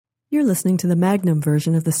You're listening to the Magnum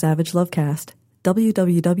version of the Savage Lovecast.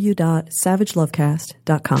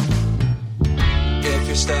 www.savagelovecast.com. If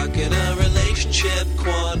you're stuck in a relationship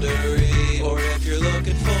quandary, or if you're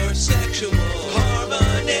looking for sexual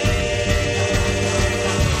harmony,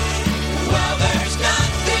 well, there's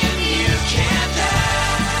nothing you can't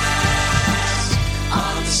ask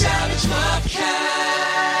on the Savage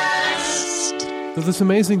Lovecast. So this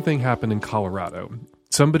amazing thing happened in Colorado.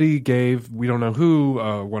 Somebody gave, we don't know who,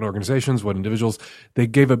 what organizations, what individuals, they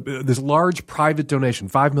gave this large private donation,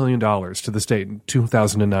 $5 million to the state in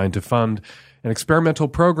 2009 to fund an experimental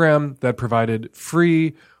program that provided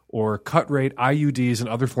free or cut-rate IUDs and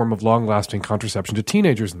other form of long-lasting contraception to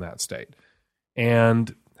teenagers in that state.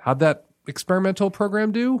 And how'd that experimental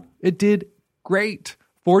program do? It did great.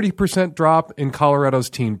 40% drop in Colorado's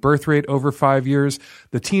teen birth rate over 5 years.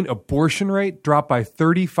 The teen abortion rate dropped by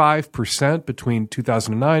 35% between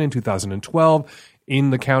 2009 and 2012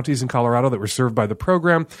 in the counties in Colorado that were served by the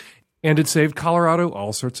program. And it saved Colorado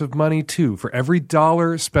all sorts of money, too. For every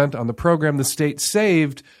dollar spent on the program, the state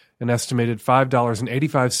saved an estimated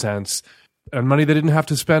 $5.85 and money they didn't have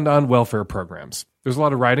to spend on welfare programs. There's a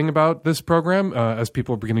lot of writing about this program as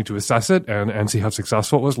people are beginning to assess it and see how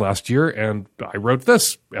successful it was last year. And I wrote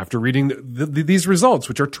this after reading these results,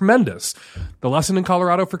 which are tremendous. The lesson in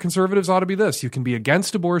Colorado for conservatives ought to be this. You can be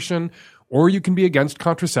against abortion or you can be against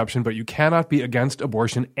contraception, but you cannot be against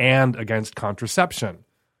abortion and against contraception.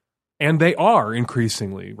 And they are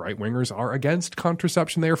increasingly, right-wingers are against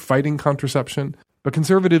contraception. They are fighting contraception. But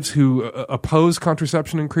conservatives who oppose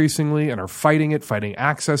contraception increasingly and are fighting it, fighting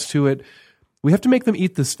access to it, we have to make them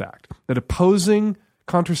eat this fact that opposing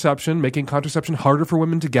contraception, making contraception harder for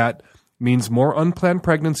women to get, means more unplanned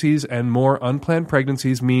pregnancies, and more unplanned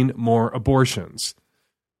pregnancies mean more abortions.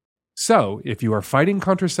 So, if you are fighting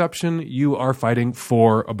contraception, you are fighting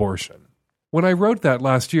for abortion. When I wrote that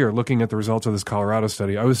last year, looking at the results of this Colorado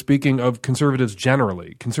study, I was speaking of conservatives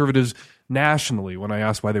generally, conservatives nationally, when I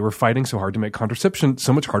asked why they were fighting so hard to make contraception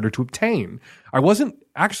so much harder to obtain. I wasn't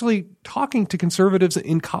actually talking to conservatives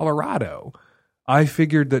in Colorado. I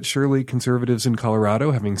figured that surely conservatives in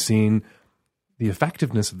Colorado, having seen the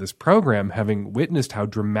effectiveness of this program, having witnessed how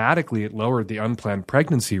dramatically it lowered the unplanned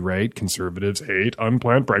pregnancy rate, conservatives hate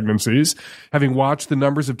unplanned pregnancies, having watched the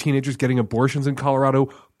numbers of teenagers getting abortions in Colorado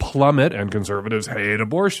plummet, and conservatives hate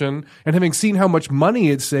abortion, and having seen how much money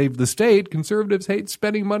it saved the state, conservatives hate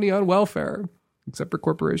spending money on welfare, except for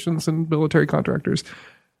corporations and military contractors.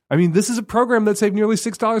 I mean, this is a program that saved nearly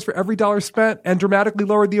 $6 for every dollar spent and dramatically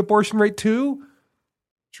lowered the abortion rate too.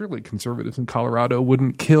 Surely conservatives in Colorado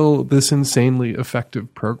wouldn't kill this insanely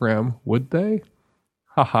effective program, would they?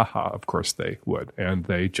 Ha ha ha, of course they would, and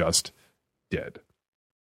they just did.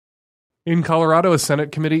 In Colorado, a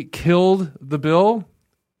Senate committee killed the bill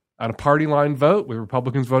on a party line vote, with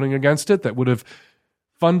Republicans voting against it, that would have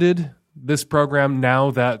funded this program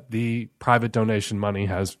now that the private donation money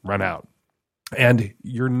has run out. And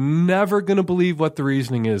you're never going to believe what the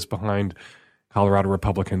reasoning is behind Colorado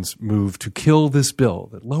Republicans' move to kill this bill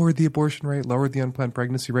that lowered the abortion rate, lowered the unplanned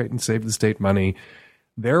pregnancy rate, and saved the state money.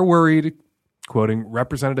 They're worried, quoting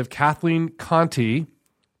Representative Kathleen Conti,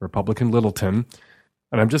 Republican Littleton,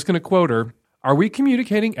 and I'm just going to quote her, "Are we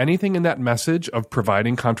communicating anything in that message of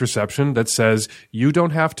providing contraception that says you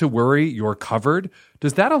don't have to worry, you're covered?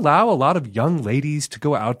 Does that allow a lot of young ladies to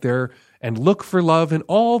go out there and look for love in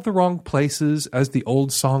all the wrong places, as the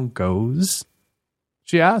old song goes?"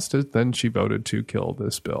 She asked it, then she voted to kill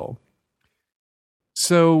this bill.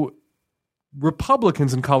 So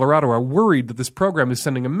Republicans in Colorado are worried that this program is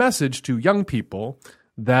sending a message to young people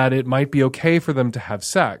that it might be okay for them to have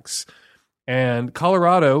sex. And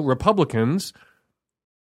Colorado Republicans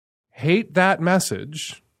hate that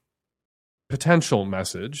message, potential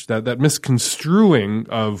message, that misconstruing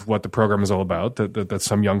of what the program is all about, that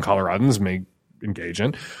some young Coloradans may engage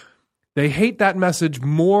in. They hate that message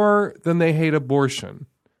more than they hate abortion.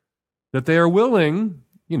 That they are willing,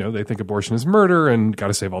 they think abortion is murder and got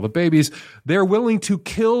to save all the babies. They're willing to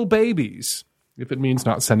kill babies if it means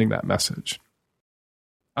not sending that message.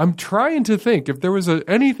 I'm trying to think if there was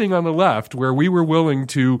anything on the left where we were willing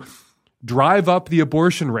to drive up the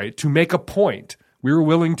abortion rate to make a point. We were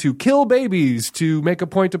willing to kill babies to make a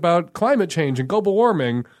point about climate change and global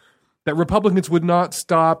warming, that Republicans would not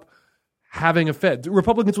stop having a fit.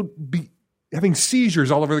 Republicans would be having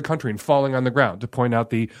seizures all over the country and falling on the ground to point out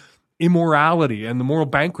the immorality and the moral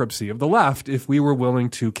bankruptcy of the left if we were willing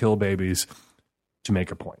to kill babies to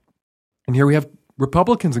make a point. And here we have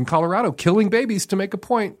Republicans in Colorado killing babies to make a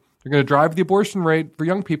point. They're going to drive the abortion rate for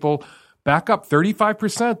young people back up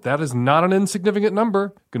 35%. That is not an insignificant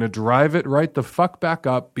number. Going to drive it right the fuck back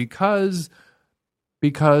up because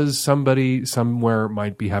because somebody somewhere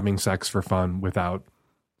might be having sex for fun without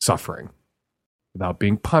suffering, without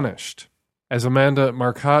being punished. As Amanda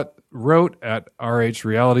Marcotte wrote at RH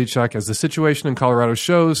Reality Check, as the situation in Colorado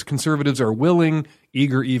shows, conservatives are willing,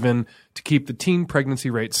 eager even, to keep the teen pregnancy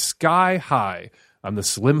rate sky high on the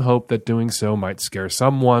slim hope that doing so might scare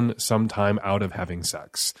someone sometime out of having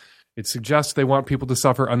sex. It suggests they want people to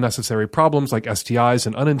suffer unnecessary problems like STIs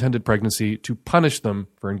and unintended pregnancy to punish them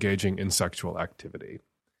for engaging in sexual activity.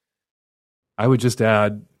 I would just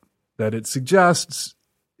add that it suggests,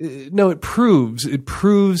 it proves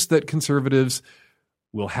that conservatives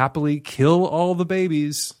will happily kill all the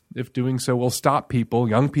babies if doing so will stop people,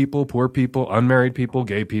 young people, poor people, unmarried people,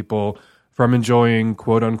 gay people, from enjoying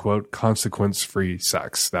quote-unquote consequence-free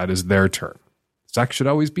sex. That is their term. Sex should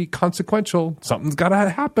always be consequential. Something's got to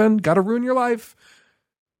happen, got to ruin your life.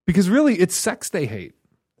 Because really, it's sex they hate.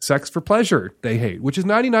 Sex for pleasure they hate, which is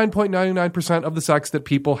 99.99% of the sex that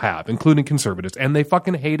people have, including conservatives. And they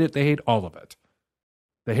fucking hate it. They hate all of it.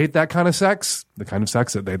 They hate that kind of sex, the kind of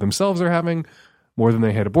sex that they themselves are having, more than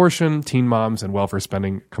they hate abortion, teen moms, and welfare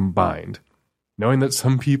spending combined. Knowing that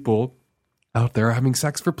some people out there having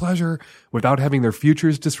sex for pleasure without having their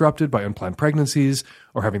futures disrupted by unplanned pregnancies,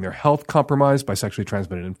 or having their health compromised by sexually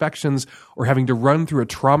transmitted infections, or having to run through a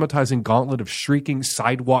traumatizing gauntlet of shrieking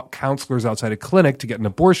sidewalk counselors outside a clinic to get an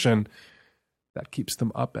abortion, that keeps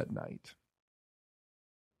them up at night.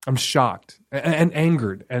 I'm shocked and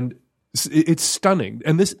angered, and it's stunning.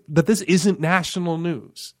 And this isn't national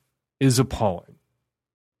news is appalling.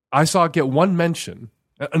 I saw it get one mention,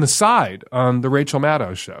 an aside, on the Rachel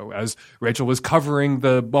Maddow show, as Rachel was covering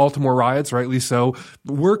the Baltimore riots, rightly so,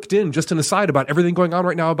 worked in just an aside about everything going on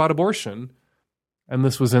right now about abortion. And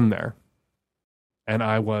this was in there. And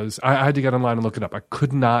I had to get online and look it up. I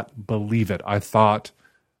could not believe it. I thought,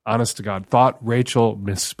 honest to God, Rachel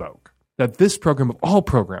misspoke. That this program, of all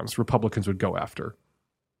programs, Republicans would go after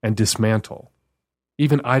and dismantle.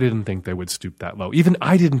 Even I didn't think they would stoop that low. Even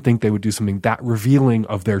I didn't think they would do something that revealing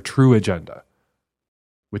of their true agenda,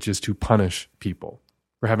 which is to punish people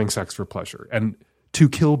for having sex for pleasure and to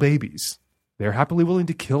kill babies. They're happily willing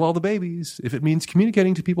to kill all the babies. If it means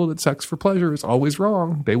communicating to people that sex for pleasure is always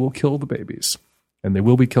wrong, they will kill the babies. And they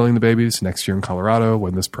will be killing the babies next year in Colorado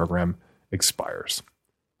when this program expires,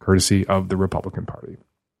 courtesy of the Republican Party.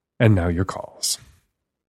 And now your calls.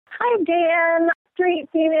 Hi, Dan. Straight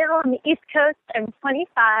female on the East Coast. I'm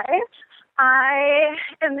 25. I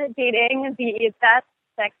am dating the best,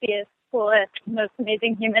 sexiest, coolest, most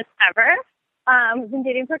amazing human ever. We've been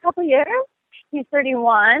dating for a couple years. He's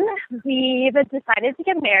 31. We've decided to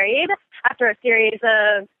get married after a series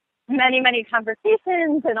of many, many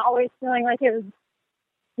conversations and always feeling like it was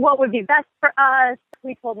what would be best for us.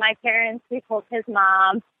 We told my parents, we told his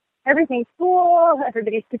mom, everything's cool,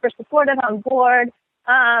 everybody's super supportive on board.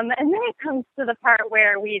 And then it comes to the part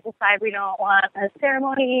where we decide we don't want a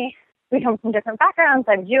ceremony. We come from different backgrounds.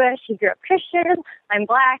 I'm Jewish. He grew up Christian. I'm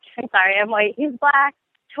black. I'm white. He's black.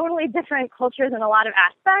 Totally different cultures in a lot of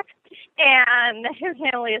aspects. And his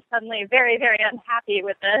family is suddenly very, very unhappy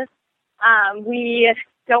with this. We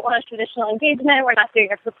don't want a traditional engagement. We're not doing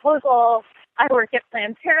a proposal. I work at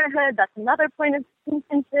Planned Parenthood. That's another point of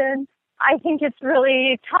contention. I think it's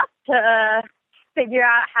really tough to figure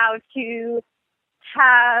out how to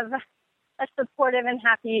have a supportive and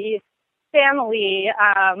happy family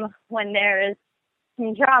when there is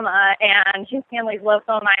some drama, and his family's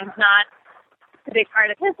local. Mine's not a big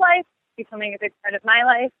part of his life, becoming a big part of my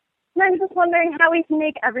life. And I'm just wondering how we can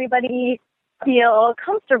make everybody feel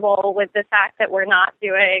comfortable with the fact that we're not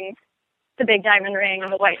doing the big diamond ring,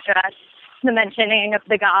 the white dress, the mentioning of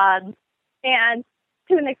the gods. And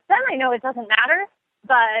to an extent, I know it doesn't matter,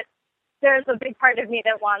 but there's a big part of me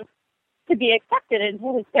that wants to be accepted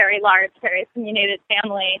into his very large, very opinionated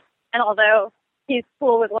family. And although he's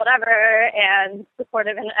cool with whatever and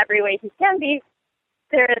supportive in every way he can be,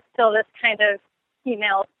 there is still this kind of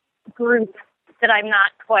female group that I'm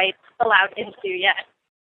not quite allowed into yet.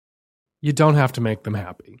 You don't have to make them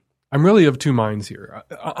happy. I'm really of two minds here.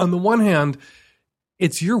 On the one hand,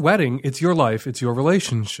 it's your wedding, it's your life, it's your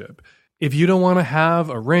relationship. If you don't want to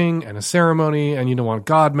have a ring and a ceremony and you don't want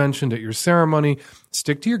God mentioned at your ceremony,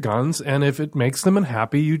 stick to your guns. And if it makes them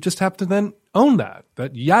unhappy, you just have to then own that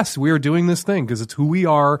yes, we are doing this thing because it's who we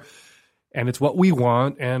are and it's what we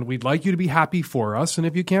want. And we'd like you to be happy for us. And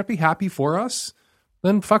if you can't be happy for us,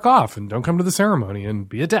 then fuck off and don't come to the ceremony and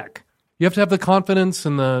be a dick. You have to have the confidence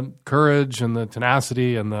and the courage and the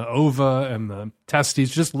tenacity and the ova and the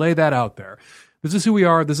testes. Just lay that out there. This is who we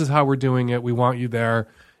are. This is how we're doing it. We want you there.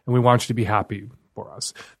 And we want you to be happy. for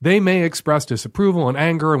us. They may express disapproval and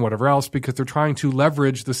anger and whatever else because they're trying to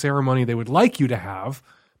leverage the ceremony they would like you to have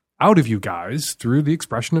out of you guys through the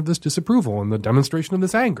expression of this disapproval and the demonstration of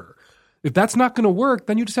this anger. If that's not going to work,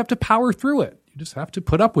 then you just have to power through it. You just have to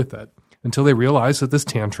put up with it until they realize that this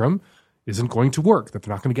tantrum isn't going to work, that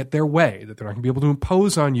they're not going to get their way, that they're not going to be able to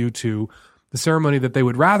impose on you to the ceremony that they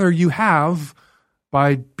would rather you have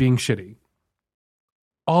by being shitty.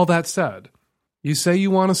 All that said, you say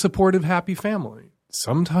you want a supportive, happy family.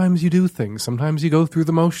 Sometimes you do things. Sometimes you go through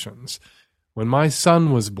the motions. When my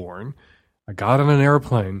son was born, I got on an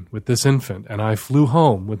airplane with this infant and I flew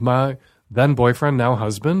home with my then boyfriend, now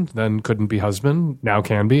husband, then couldn't be husband, now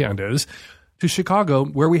can be and is, to Chicago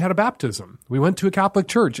where we had a baptism. We went to a Catholic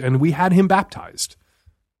church and we had him baptized.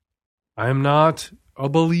 I am not a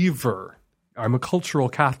believer. I'm a cultural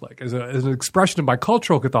Catholic. As an expression of my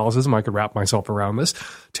cultural Catholicism, I could wrap myself around this.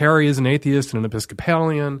 Terry is an atheist and an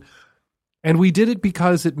Episcopalian. And we did it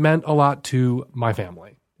because it meant a lot to my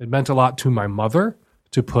family. It meant a lot to my mother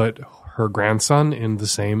to put her grandson in the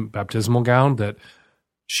same baptismal gown that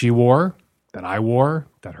she wore, that I wore,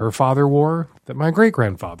 that her father wore, that my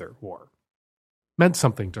great-grandfather wore. Meant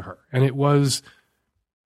something to her. And it was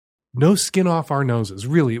no skin off our noses.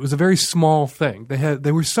 Really, it was a very small thing.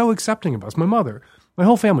 They were so accepting of us. My mother, my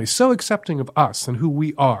whole family, so accepting of us and who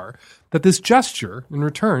we are, that this gesture in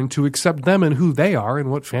return to accept them and who they are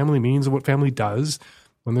and what family means and what family does.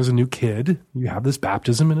 When there's a new kid, you have this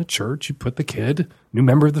baptism in a church, you put the kid, new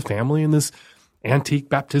member of the family, in this antique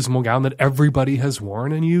baptismal gown that everybody has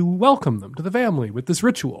worn, and you welcome them to the family with this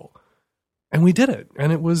ritual. And we did it,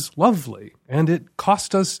 and it was lovely, and it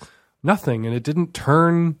cost us nothing, and it didn't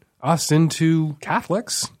turn us into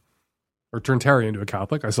Catholics, or turn Terry into a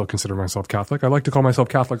Catholic. I still consider myself Catholic. I like to call myself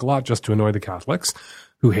Catholic a lot just to annoy the Catholics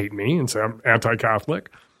who hate me and say I'm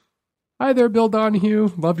anti-Catholic. Hi there, Bill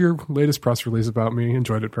Donahue. Love your latest press release about me.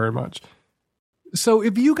 Enjoyed it very much. So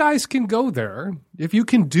if you guys can go there, if you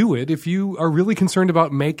can do it, if you are really concerned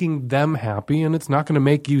about making them happy and it's not going to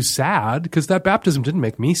make you sad, because that baptism didn't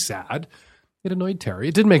make me sad. It annoyed Terry.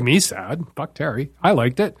 It didn't make me sad. Fuck Terry. I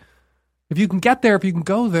liked it. If you can get there, if you can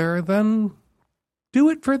go there, then do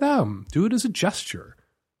it for them. Do it as a gesture.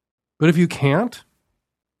 But if you can't,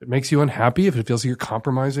 if it makes you unhappy, if it feels like you're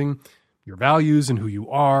compromising your values and who you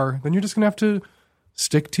are, then you're just going to have to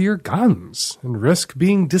stick to your guns and risk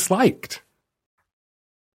being disliked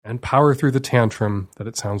and power through the tantrum that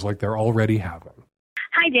it sounds like they're already having.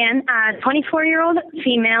 Hi, Dan. 24-year-old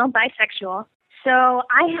female, bisexual. So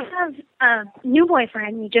I have a new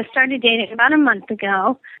boyfriend. We just started dating about a month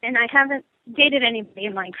ago, and I haven't dated anybody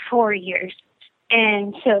in like 4 years.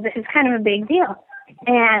 And so this is kind of a big deal.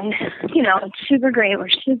 And, you know, it's super great. We're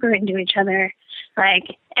super into each other.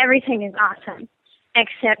 Like, everything is awesome.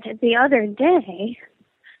 Except the other day,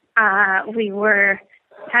 we were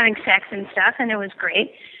having sex and stuff, and it was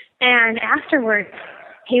great. And afterwards,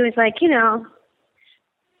 he was like, you know,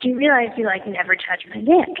 do you realize you, like, never touch my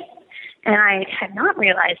dick? And I had not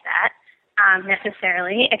realized that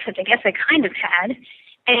necessarily, except I guess I kind of had.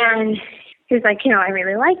 And he was like, you know, I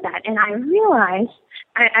really like that. And I realized,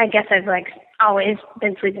 I guess I've, like, always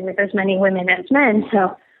been sleeping with as many women as men,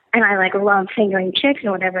 so, and I, like, love fingering chicks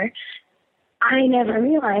or whatever. I never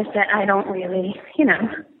realized that I don't really, you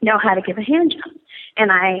know how to give a hand job.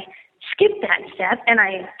 And I skipped that step, and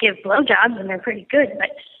I give blowjobs, and they're pretty good, but,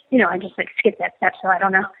 you know, I just, like, skip that step, so I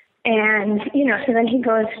don't know. And, you know, so then he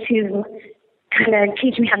goes to kind of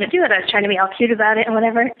teach me how to do it. I was trying to be all cute about it and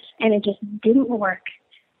whatever, and it just didn't work.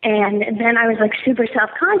 And then I was, like, super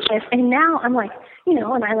self-conscious, and now I'm, like, you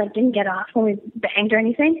know, and I, like, didn't get off when we banged or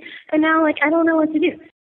anything, and now, like, I don't know what to do.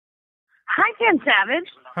 Hi, Dan Savage.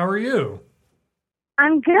 How are you?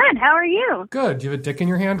 I'm good. How are you? Good. Do you have a dick in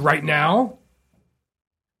your hand right now?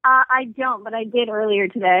 I don't, but I did earlier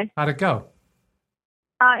today. How'd it go?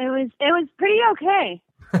 It was pretty okay,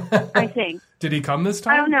 I think. Did he come this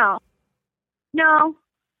time? I don't know. No.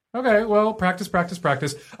 Okay, well, practice.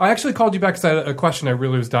 I actually called you back because I had a question I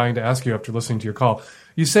really was dying to ask you after listening to your call.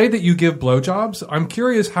 You say that you give blowjobs. I'm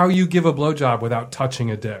curious how you give a blowjob without touching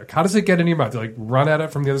a dick. How does it get in your mouth? Do you, like, run at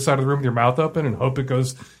it from the other side of the room with your mouth open and hope it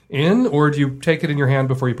goes in? Or do you take it in your hand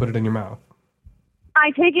before you put it in your mouth? I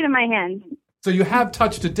take it in my hand. So you have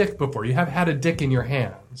touched a dick before. You have had a dick in your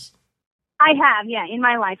hands. I have, yeah. In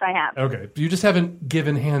my life, I have. Okay. You just haven't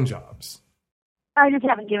given hand jobs. I just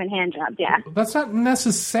haven't given hand jobs, yeah. That's not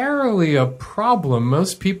necessarily a problem.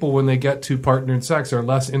 Most people, when they get to partnered sex, are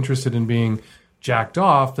less interested in being jacked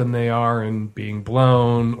off than they are in being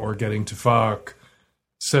blown or getting to fuck.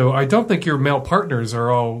 So I don't think your male partners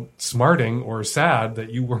are all smarting or sad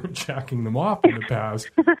that you weren't jacking them off in the past.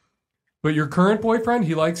 But your current boyfriend,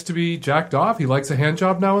 he likes to be jacked off. He likes a hand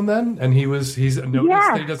job now and then, and he's noticed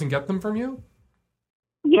that he doesn't get them from you.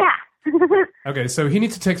 Yeah. Okay, so he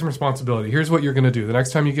needs to take some responsibility. Here's what you're going to do: the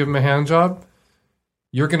next time you give him a hand job,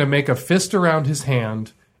 you're going to make a fist around his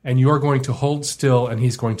hand, and you're going to hold still, and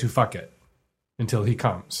he's going to fuck it until he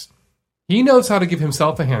comes. He knows how to give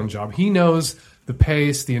himself a hand job. He knows the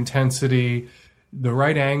pace, the intensity, the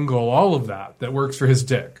right angle, all of that works for his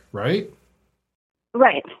dick, right?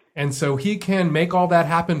 Right. And so he can make all that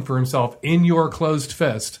happen for himself in your closed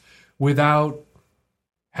fist without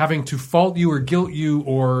having to fault you or guilt you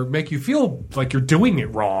or make you feel like you're doing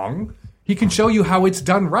it wrong. He can show you how it's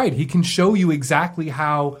done right. He can show you exactly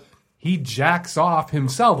how he jacks off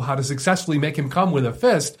himself, how to successfully make him come with a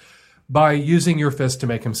fist by using your fist to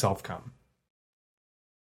make himself come.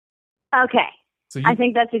 Okay. So I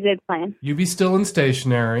think that's a good plan. You be still and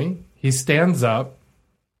stationary. He stands up.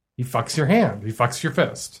 He fucks your hand. He fucks your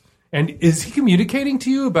fist. And is he communicating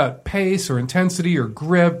to you about pace or intensity or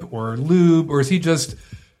grip or lube, or is he just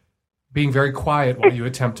being very quiet while you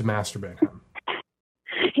attempt to masturbate him?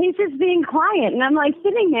 He's just being quiet, and I'm like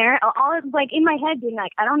sitting there, all like in my head, being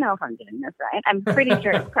like, I don't know if I'm doing this right. I'm pretty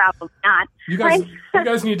sure it's probably not. You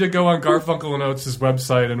guys need to go on Garfunkel and Oates'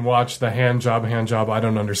 website and watch the hand job, I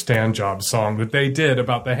don't understand job song that they did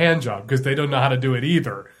about the hand job, because they don't know how to do it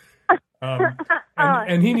either.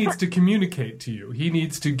 And he needs to communicate to you. He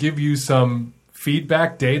needs to give you some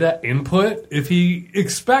feedback, data, input. If he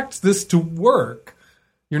expects this to work,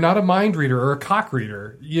 you're not a mind reader or a cock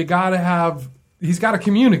reader. He's got to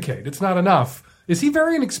communicate. It's not enough. Is he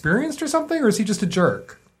very inexperienced or something, or is he just a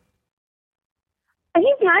jerk? He's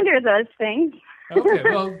neither of those things. Okay,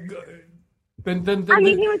 well, then I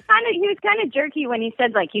mean, he was kind of jerky when he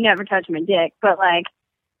said, like, you never touch my dick, but like.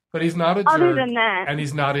 But he's not a jerk, other than that, and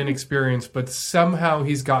he's not inexperienced, but somehow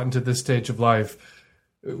he's gotten to this stage of life.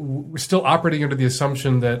 We're still operating under the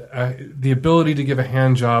assumption that the ability to give a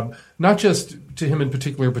hand job, not just to him in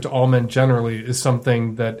particular, but to all men generally, is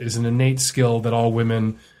something that is an innate skill that all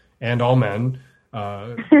women and all men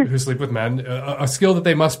who sleep with men, a skill that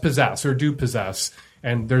they must possess or do possess.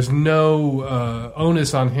 And there's no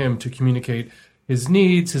onus on him to communicate his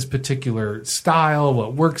needs, his particular style,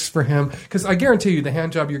 what works for him. Because I guarantee you the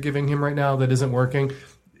hand job you're giving him right now that isn't working,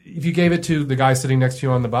 if you gave it to the guy sitting next to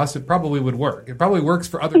you on the bus, it probably would work. It probably works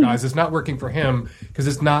for other guys. It's not working for him because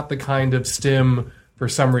it's not the kind of stim, for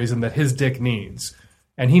some reason, that his dick needs.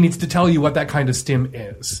 And he needs to tell you what that kind of stim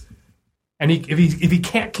is. And if he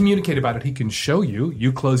can't communicate about it, he can show you.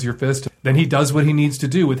 You close your fist. Then he does what he needs to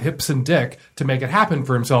do with hips and dick to make it happen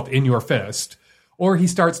for himself in your fist. Or he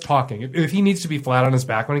starts talking. If he needs to be flat on his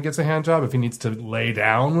back when he gets a hand job, if he needs to lay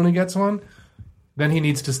down when he gets one, then he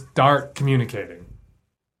needs to start communicating.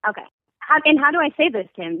 Okay. How do I say this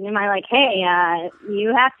to him? Am I like, hey,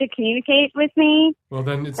 you have to communicate with me? Well,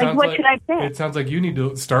 then it like, sounds what should I say? It sounds like you need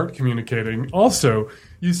to start communicating. Also,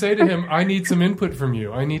 you say to him, I need some input from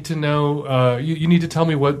you. I need to know, you need to tell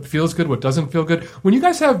me what feels good, what doesn't feel good. When you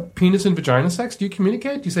guys have penis and vagina sex, do you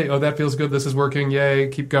communicate? Do you say, oh, that feels good, this is working, yay,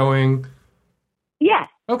 keep going? Yeah.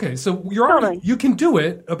 Okay, so Totally. You can do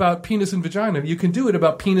it about penis and vagina. You can do it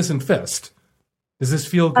about penis and fist. Does this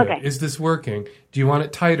feel good? Okay. Is this working? Do you want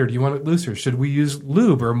it tighter? Do you want it looser? Should we use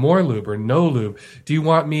lube or more lube or no lube? Do you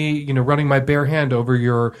want me, running my bare hand over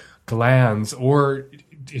your glands? Or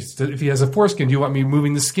if he has a foreskin, do you want me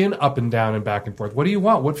moving the skin up and down and back and forth? What do you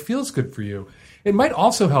want? What feels good for you? It might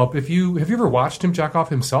also help have you ever watched him jack off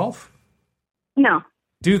himself? No.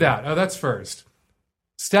 Do that. Oh, that's first.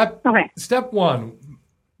 Step 1,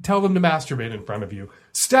 tell them to masturbate in front of you.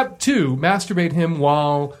 Step 2, masturbate him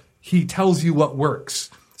while he tells you what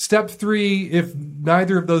works. Step 3, if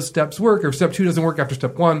neither of those steps work, or if step 2 doesn't work after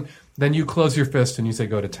step 1, then you close your fist and you say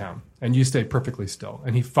go to town. And you stay perfectly still.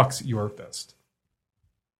 And he fucks your fist.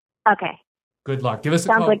 Okay. Good luck. Give us a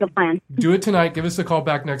call. Sounds like a plan. Do it tonight. Give us a call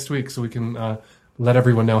back next week so we can let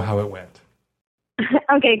everyone know how it went.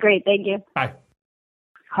 Okay, great. Thank you. Bye.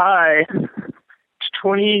 Hi.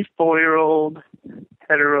 24-year-old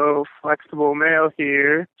hetero flexible male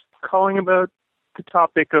here, calling about the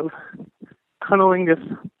topic of cunnilingus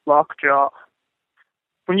lockjaw.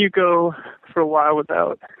 When you go for a while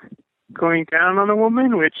without going down on a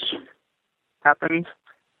woman, which happens,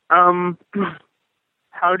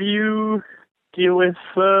 how do you deal with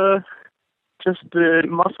just the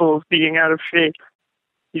muscles being out of shape?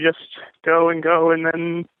 You just go, and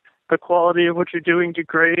then the quality of what you're doing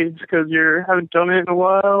degrades because you haven't done it in a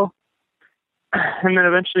while, and then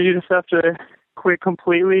eventually you just have to quit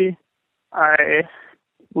completely. I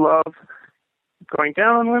love going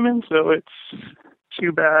down on women, so it's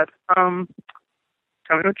too bad. Tell me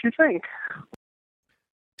what you think.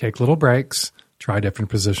 take little breaks, try different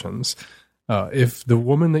positions. If the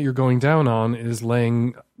woman that you're going down on is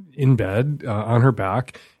laying in bed on her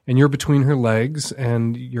back and you're between her legs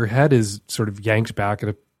and your head is sort of yanked back at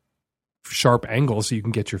a sharp angle so you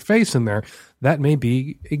can get your face in there, that may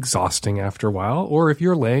be exhausting after a while. Or if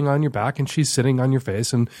you're laying on your back and she's sitting on your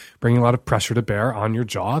face and bringing a lot of pressure to bear on your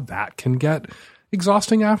jaw, that can get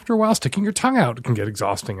exhausting after a while. Sticking your tongue out can get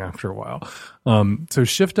exhausting after a while. So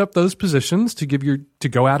shift up those positions to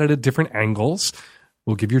go at it at different angles.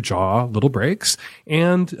 Will give your jaw little breaks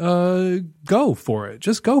and go for it.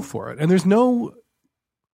 Just go for it. And there's no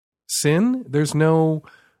sin. There's no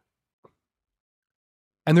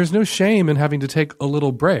shame in having to take a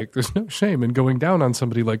little break. There's no shame in going down on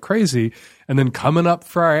somebody like crazy and then coming up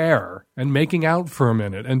for air and making out for a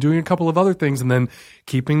minute and doing a couple of other things and then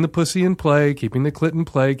keeping the pussy in play, keeping the clit in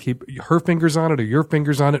play, keep her fingers on it or your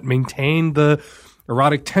fingers on it, maintain the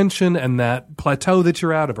erotic tension and that plateau that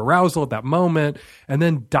you're at of arousal at that moment, and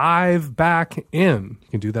then dive back in. You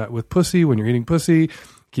can do that with pussy when you're eating pussy.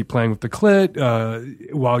 Keep playing with the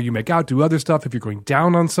clit while you make out, do other stuff. If you're going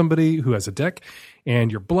down on somebody who has a dick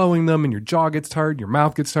and you're blowing them and your jaw gets tired, your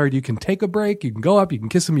mouth gets tired, you can take a break, you can go up, you can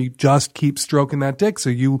kiss them, you just keep stroking that dick so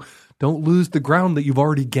you don't lose the ground that you've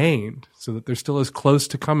already gained, so that they're still as close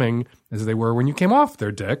to coming as they were when you came off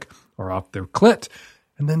their dick or off their clit.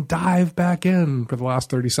 And then dive back in for the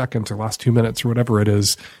last 30 seconds or last 2 minutes or whatever it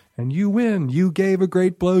is. And you win. You gave a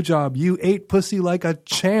great blowjob. You ate pussy like a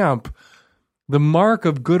champ. The mark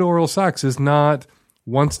of good oral sex is not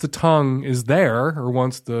once the tongue is there or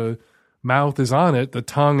once the mouth is on it, the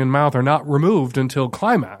tongue and mouth are not removed until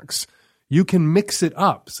climax. You can mix it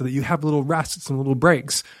up so that you have little rests and little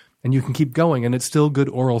breaks and you can keep going and it's still good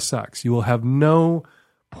oral sex. You will have no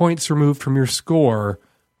points removed from your score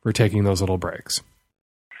for taking those little breaks.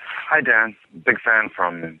 Hi, Dan. Big fan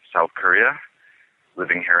from South Korea,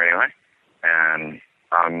 living here anyway. And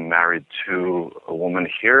I'm married to a woman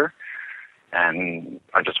here. And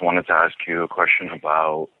I just wanted to ask you a question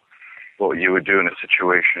about what you would do in a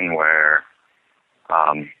situation where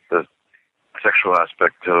the sexual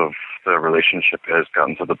aspect of the relationship has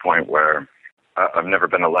gotten to the point where I've never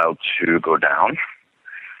been allowed to go down.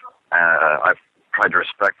 I've tried to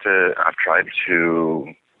respect it. I've tried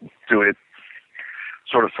to do it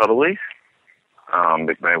sort of subtly,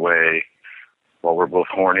 make my way while we're both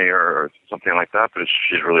horny or something like that, but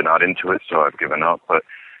she's really not into it, so I've given up. But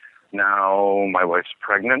now my wife's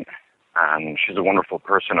pregnant, and she's a wonderful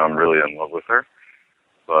person. I'm really in love with her,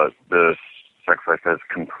 but the sex life has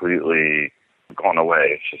completely gone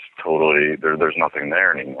away. It's just totally, there's nothing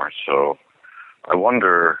there anymore. So I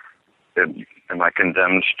wonder, am I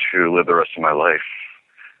condemned to live the rest of my life,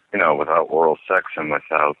 without oral sex and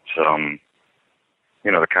without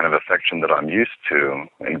the kind of affection that I'm used to,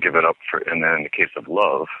 and give it up and then in the case of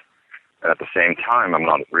love. And at the same time, I'm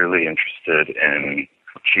not really interested in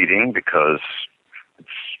cheating because it's,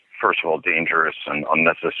 first of all, dangerous and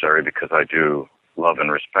unnecessary because I do love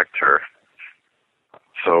and respect her.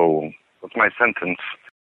 So what's my sentence?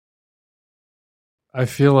 I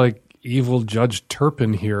feel like evil Judge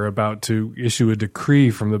Turpin here about to issue a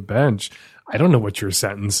decree from the bench. I don't know what your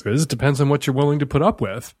sentence is. It depends on what you're willing to put up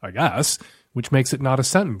with, I guess, which makes it not a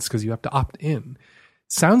sentence because you have to opt in.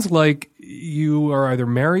 Sounds like you are either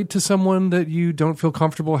married to someone that you don't feel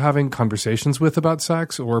comfortable having conversations with about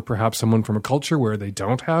sex, or perhaps someone from a culture where they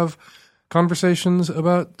don't have conversations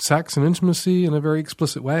about sex and intimacy in a very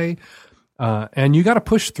explicit way. And you got to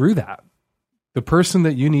push through that. The person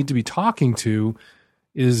that you need to be talking to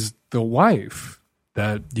is the wife,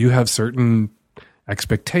 that you have certain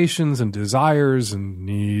expectations and desires and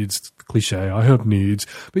needs. Cliche, I have needs,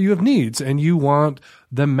 but you have needs and you want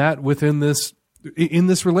them met in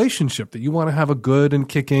this relationship, that you want to have a good and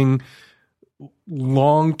kicking,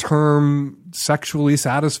 long-term, sexually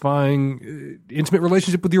satisfying, intimate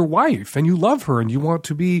relationship with your wife, and you love her and you want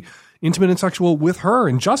to be intimate and sexual with her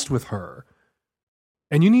and just with her.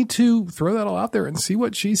 And you need to throw that all out there and see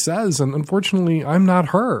what she says. And unfortunately, I'm not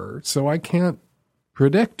her, so I can't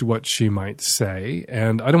predict what she might say.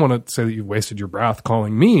 And I don't want to say that you wasted your breath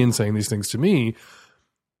calling me and saying these things to me.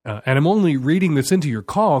 And I'm only reading this into your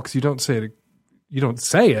call because you don't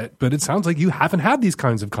say it, but it sounds like you haven't had these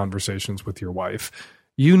kinds of conversations with your wife.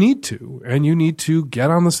 You need to, and you need to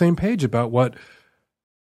get on the same page about what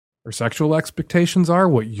her sexual expectations are,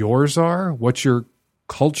 what yours are, what your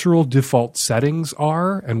cultural default settings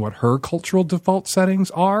are, and what her cultural default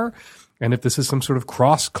settings are. And if this is some sort of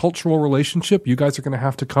cross-cultural relationship, you guys are going to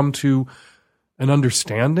have to come to an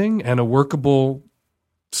understanding and a workable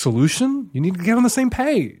solution. You need to get on the same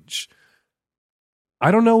page. I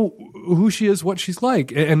don't know who she is, what she's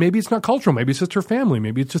like. And maybe it's not cultural. Maybe it's just her family.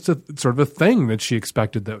 Maybe it's just a sort of a thing that she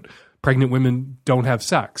expected, that pregnant women don't have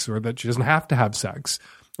sex, or that she doesn't have to have sex,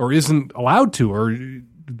 or isn't allowed to, or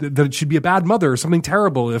that she'd be a bad mother or something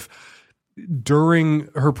terrible if during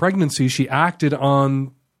her pregnancy she acted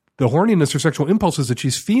on the horniness or sexual impulses that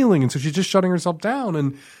she's feeling. And so she's just shutting herself down,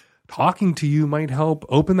 and talking to you might help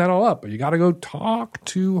open that all up. But you got to go talk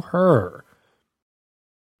to her.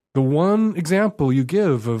 The one example you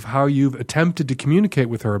give of how you've attempted to communicate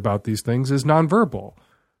with her about these things is nonverbal.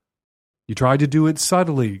 You tried to do it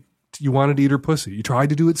subtly. You wanted to eat her pussy. You tried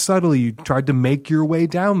to do it subtly. You tried to make your way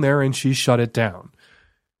down there, and she shut it down.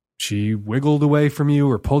 She wiggled away from you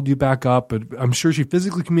or pulled you back up, but I'm sure she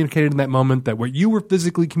physically communicated in that moment that what you were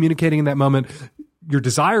physically communicating in that moment, your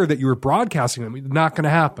desire that you were broadcasting them, not going to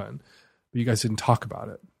happen. But you guys didn't talk about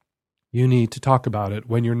it. You need to talk about it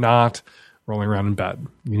when you're not rolling around in bed.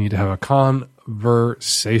 You need to have a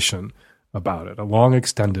conversation about it, a long,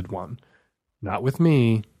 extended one. Not with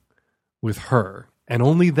me, with her. And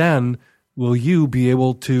only then will you be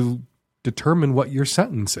able to determine what your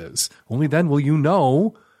sentence is. Only then will you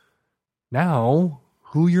know now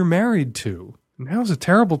who you're married to. Now's a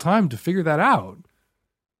terrible time to figure that out.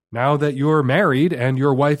 Now that you're married and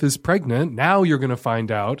your wife is pregnant, now you're going to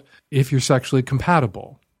find out if you're sexually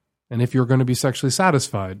compatible and if you're going to be sexually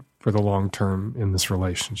satisfied for the long term in this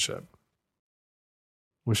relationship.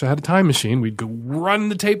 Wish I had a time machine. We'd go run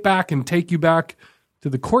the tape back and take you back to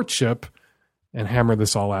the courtship and hammer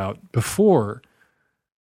this all out before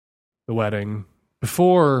the wedding,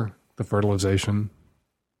 before the fertilization.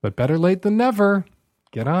 But better late than never.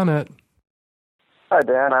 Get on it. Hi,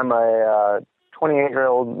 Dan. I'm a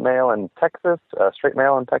 28-year-old male in Texas, straight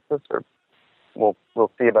male in Texas, or we'll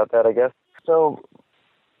see about that, I guess. So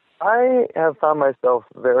I have found myself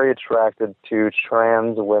very attracted to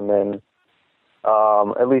trans women,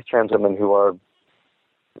 at least trans women who are,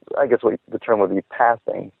 I guess what the term would be,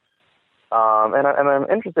 passing. And I'm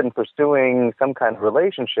interested in pursuing some kind of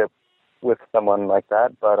relationship with someone like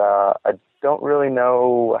that, but I don't really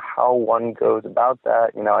know how one goes about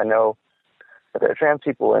that. You know, I know that there are trans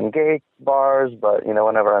people in gay bars, but, you know,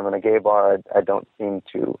 whenever I'm in a gay bar, I don't seem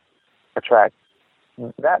to attract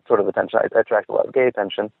that sort of attention. I attract a lot of gay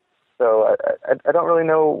attention. So I don't really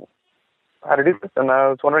know how to do this, and I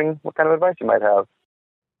was wondering what kind of advice you might have.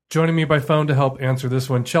 Joining me by phone to help answer this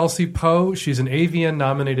one, Chelsea Poe. She's an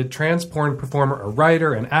AVN-nominated trans porn performer, a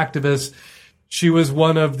writer, an activist. She was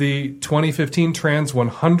one of the 2015 Trans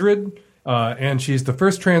 100, and she's the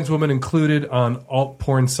first trans woman included on alt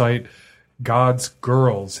porn site God's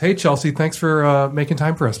Girls. Hey, Chelsea, thanks for making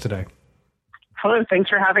time for us today. Hello, thanks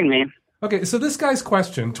for having me. Okay, so this guy's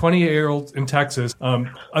question, 28-year-old in Texas,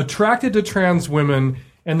 attracted to trans women,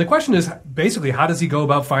 and the question is basically, how does he go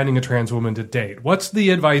about finding a trans woman to date? What's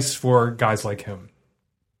the advice for guys like him?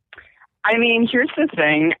 I mean, here's the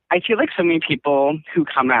thing. I feel like so many people who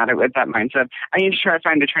come at it with that mindset, I need to try to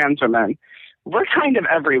find a trans woman. We're kind of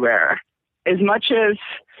everywhere. As much as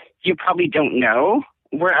you probably don't know,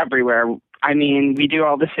 we're everywhere. I mean, we do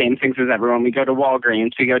all the same things as everyone. We go to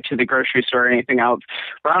Walgreens, we go to the grocery store, or anything else.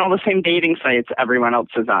 We're on all the same dating sites everyone else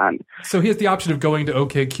is on. So he has the option of going to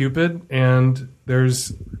OkCupid, and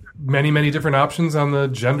there's many, many different options on the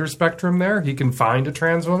gender spectrum there. He can find a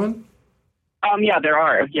trans woman? Yeah, there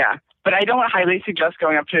are, yeah. But I don't highly suggest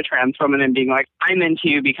going up to a trans woman and being like, I'm into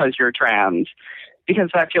you because you're trans, because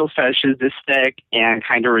that feels fetishistic and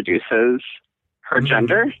kind of reduces her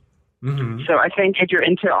gender. Mm-hmm. So I think if you're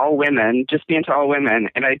into all women, just be into all women.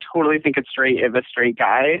 And I totally think it's straight if a straight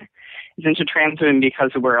guy is into trans women because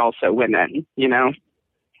we're also women, you know?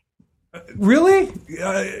 Really?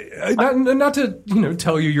 Not to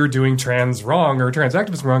tell you you're doing trans wrong or trans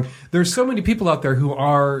activism wrong. There's so many people out there who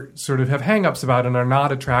are sort of have hang-ups about it and are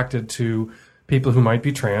not attracted to people who might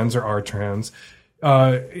be trans or are trans.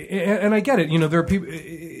 And I get it. You know, there are people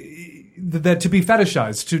that to be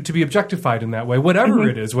fetishized, to be objectified in that way, whatever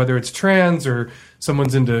it is, whether it's trans or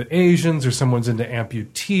someone's into Asians or someone's into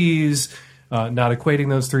amputees. Not equating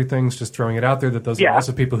those three things, just throwing it out there that those are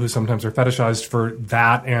also people who sometimes are fetishized for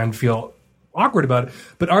that and feel awkward about it.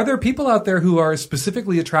 But are there people out there who are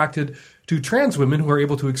specifically attracted to trans women who are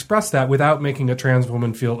able to express that without making a trans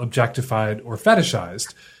woman feel objectified or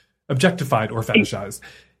fetishized? You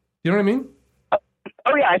know what I mean?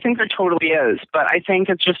 Oh, yeah, I think there totally is. But I think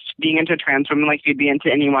it's just being into trans women like you'd be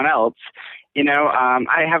into anyone else. You know,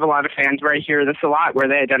 I have a lot of fans where I hear this a lot, where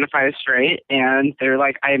they identify as straight, and they're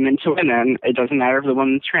like, I'm into women. It doesn't matter if the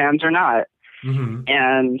woman's trans or not.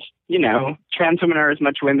 And, trans women are as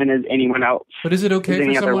much women as anyone else. But is it okay as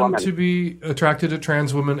any for other someone woman. to be attracted to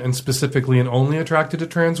trans women and specifically and only attracted to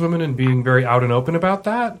trans women and being very out and open about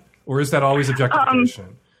that? Or is that always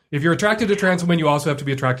objectification? If you're attracted to trans women, you also have to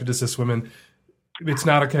be attracted to cis women. It's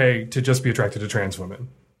not okay to just be attracted to trans women.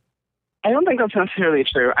 I don't think that's necessarily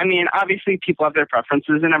true. I mean, obviously people have their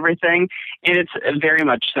preferences and everything, and it's very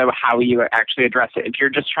much so how you actually address it. If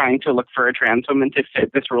you're just trying to look for a trans woman to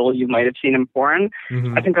fit this role you might have seen in porn,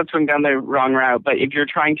 I think that's going down the wrong route. But if you're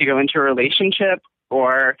trying to go into a relationship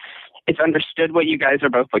or it's understood what you guys are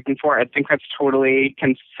both looking for, I think that's totally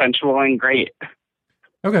consensual and great.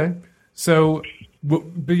 Okay. So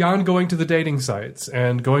beyond going to the dating sites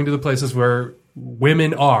and going to the places where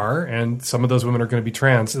women are, and some of those women are going to be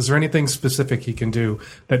trans, is there anything specific he can do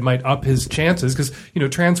that might up his chances? Because,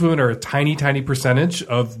 trans women are a tiny, tiny percentage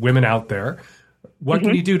of women out there. What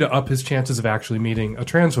can he do to up his chances of actually meeting a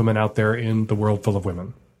trans woman out there in the world full of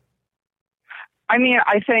women? I mean,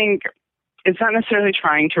 I think it's not necessarily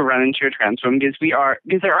trying to run into a trans woman because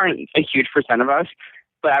there aren't a huge percent of us.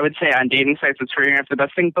 But I would say on dating sites, it's figuring out the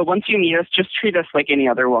best thing. But once you meet us, just treat us like any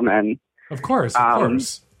other woman. Of course, of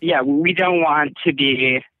course. Yeah, we don't want to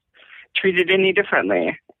be treated any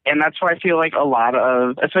differently. And that's why I feel like a lot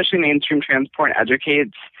of, especially mainstream trans porn,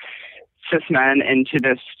 educates cis men into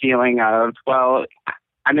this feeling of, well,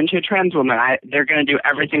 I'm into a trans woman. They're going to do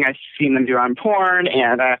everything I've seen them do on porn,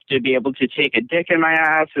 and I have to be able to take a dick in my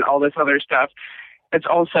ass and all this other stuff. It's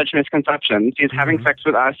all such misconceptions because having sex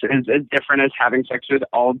with us is as different as having sex with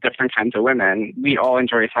all different kinds of women. We all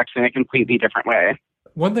enjoy sex in a completely different way.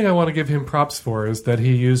 One thing I want to give him props for is that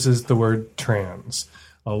he uses the word trans.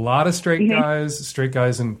 A lot of straight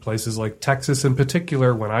guys in places like Texas in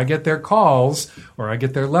particular, when I get their calls or I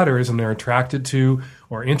get their letters and they're attracted to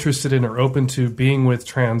or interested in or open to being with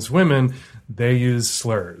trans women, they use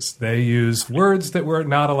slurs. They use words that we're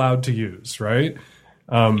not allowed to use, right?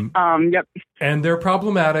 Yep. And they're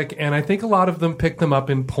problematic, and I think a lot of them pick them up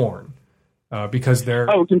in porn. Because they're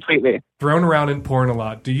completely thrown around in porn a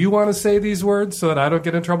lot. Do you want to say these words so that I don't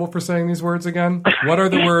get in trouble for saying these words again? What are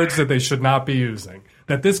the words that they should not be using,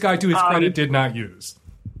 that this guy, to his credit, did not use?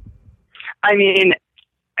 I mean,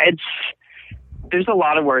 there's a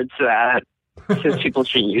lot of words that cis people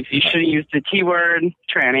shouldn't use. You shouldn't use the T word,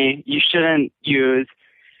 tranny. You shouldn't use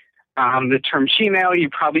the term she-male. You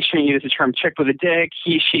probably shouldn't use the term chick with a dick,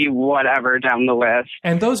 he, she, whatever, down the list.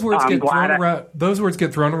 And those words get thrown around. Those words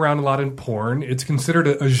get thrown around a lot in porn. It's considered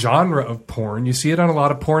a genre of porn. You see it on a lot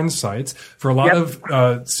of porn sites. For a lot of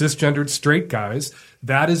cisgendered straight guys,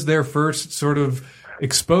 that is their first sort of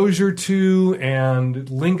exposure to and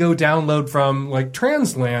lingo download from like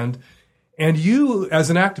trans land. And you, as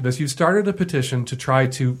an activist, you've started a petition to try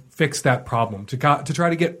to fix that problem, to try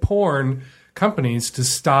to get porn companies to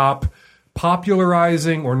stop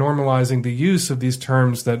popularizing or normalizing the use of these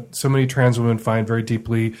terms that so many trans women find very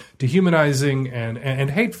deeply dehumanizing and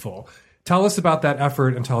hateful. Tell us about that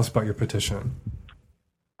effort and tell us about your petition.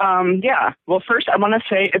 Well, first I want to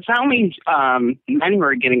say it's not only men who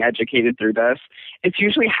are getting educated through this. It's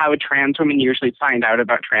usually how trans women usually find out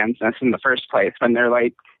about transness in the first place when they're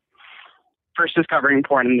like first discovering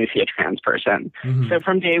porn and they see a trans person. So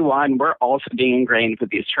from day one, we're also being ingrained with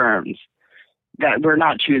these terms that we're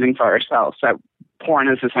not choosing for ourselves, that porn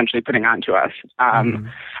is essentially putting onto us. I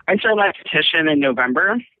started my petition in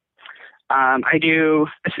November. I do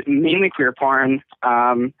mainly queer porn,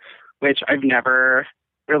 which I've never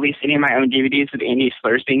released any of my own DVDs with any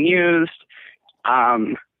slurs being used.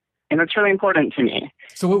 And that's really important to me.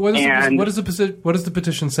 So what does the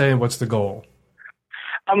petition say and what's the goal?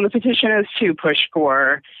 The petition is to push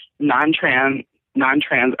for non-trans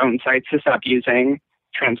owned sites to stop using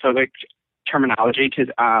transphobic terminology to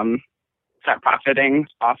stop profiting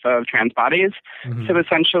off of trans bodies. So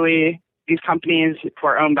essentially, these companies who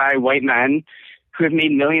are owned by white men who have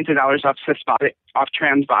made millions of dollars off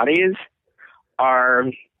trans bodies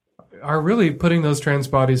are really putting those trans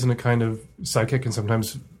bodies in a kind of psychic and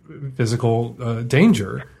sometimes physical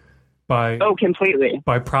danger by completely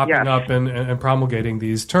by propping up and promulgating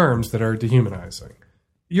these terms that are dehumanizing.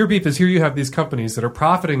 Your beef is here you have these companies that are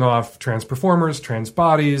profiting off trans performers, trans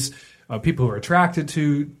bodies, people who are attracted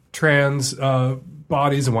to trans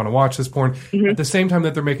bodies and want to watch this porn, at the same time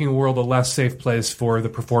that they're making the world a less safe place for the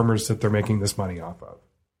performers that they're making this money off of.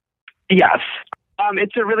 Yes.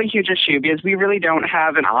 It's a really huge issue because we really don't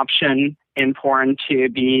have an option in porn to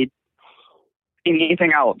be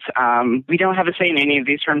anything else. We don't have a say in any of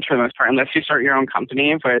these terms for the most part unless you start your own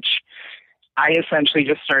company, which I essentially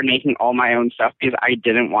just started making all my own stuff because I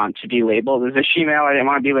didn't want to be labeled as a she-male. I didn't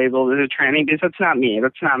want to be labeled as a tranny because that's not me.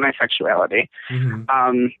 That's not my sexuality.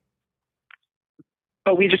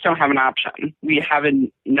 but we just don't have an option. We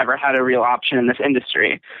haven't never had a real option in this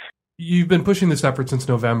industry. You've been pushing this effort since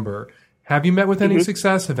November. Have you met with any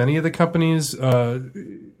success? Have any of the companies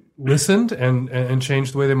listened and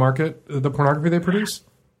changed the way they market the pornography they produce?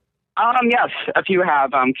 Yes, a few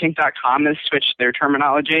have. Kink.com has switched their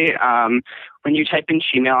terminology. When you type in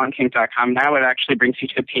Gmail on Kink.com now, it actually brings you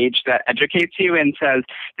to a page that educates you and says,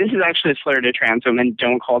 this is actually a slur to trans women.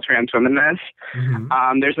 Don't call trans women this.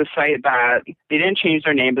 There's a site that they didn't change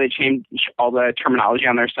their name, but they changed all the terminology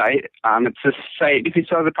on their site. It's a site, if you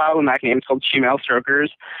still have the problematic name, it's called Gmail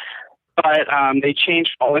Strokers. But they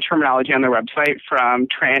changed all the terminology on their website from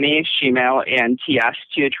tranny, shemale, and TS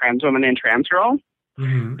to trans woman and trans girl.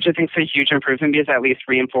 Which I think is a huge improvement because at least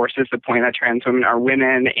reinforces the point that trans women are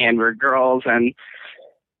women and we're girls and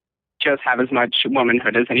just have as much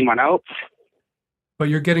womanhood as anyone else. But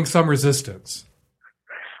you're getting some resistance.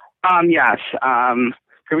 Yes.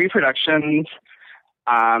 Groovy Productions,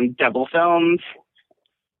 Devil Films,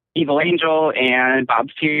 Evil Angel, and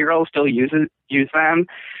Bob's TV Girl still use them.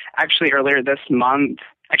 Actually, earlier this month,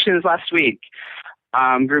 this last week,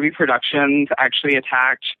 Groovy Productions actually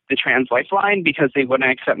attacked the Trans Lifeline because they wouldn't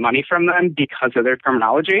accept money from them because of their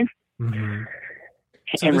terminology. So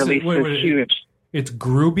and released this huge... It's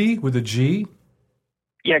Grooby with a G?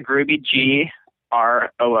 Yeah, Grooby,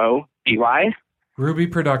 Grooby. Groovy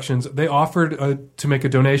Productions. They offered to make a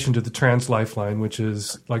donation to the Trans Lifeline, which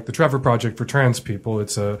is like the Trevor Project for trans people.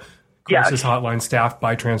 It's a crisis hotline staffed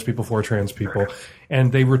by trans people for trans people.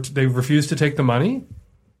 And they refused to take the money?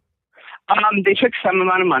 They took some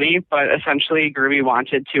amount of money, but essentially Groovy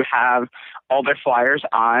wanted to have all their flyers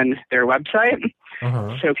on their website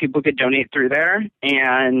so people could donate through there.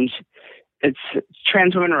 And it's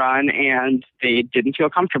trans women run, and they didn't feel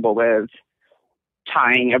comfortable with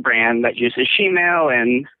tying a brand that uses shemale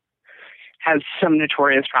and has some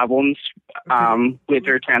notorious problems with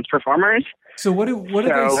their trans performers. So what do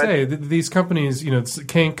they say? These companies,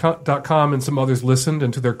 Kink.com and some others listened,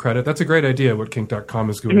 and to their credit, that's a great idea what Kink.com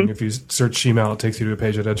is doing. If you search Gmail, it takes you to a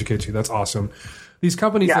page that educates you. That's awesome. These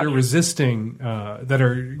companies that are resisting, that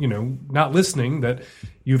are, not listening, that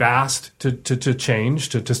you've asked to change,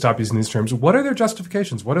 to stop using these terms, what are their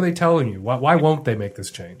justifications? What are they telling you? Why won't they make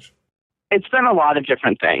this change? It's been a lot of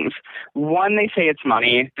different things. One, they say it's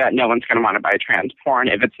money, that no one's going to want to buy trans porn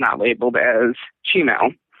if it's not labeled as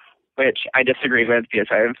shemale, which I disagree with because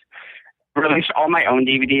I've released all my own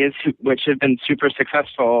DVDs, which have been super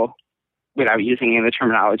successful without using any of the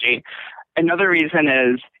terminology. Another reason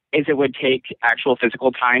is it would take actual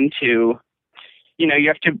physical time to, you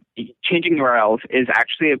have to, changing URLs is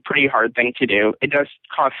actually a pretty hard thing to do. It does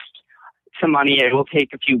cost some money. It will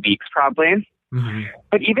take a few weeks probably.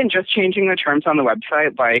 But even just changing the terms on the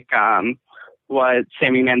website, like what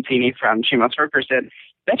Sammy Mancini from Shemale Strokers did,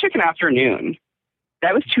 that took an afternoon.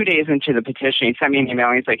 That was 2 days into the petition. He sent me an email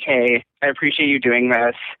and he's like, hey, I appreciate you doing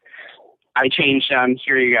this. I changed them.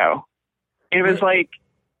 Here you go. It was like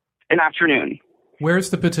an afternoon. Where's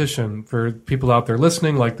the petition for people out there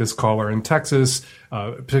listening, like this caller in Texas,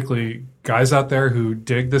 particularly guys out there who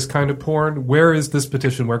dig this kind of porn? Where is this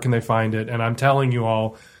petition? Where can they find it? And I'm telling you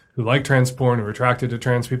all who like trans porn, who are attracted to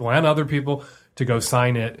trans people and other people, to go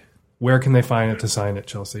sign it. Where can they find it to sign it,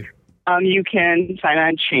 Chelsea? You can sign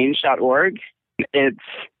on change.org. It's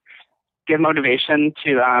give motivation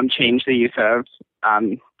to change the use of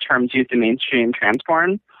terms used in mainstream trans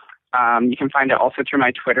porn. You can find it also through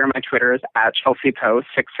my Twitter. My Twitter is at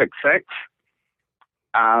ChelseaPo666.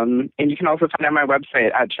 And you can also find it on my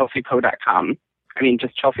website at chelseapo.com.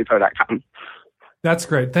 Just chelseapo.com. That's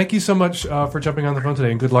great. Thank you so much for jumping on the phone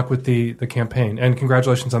today, and good luck with the campaign. And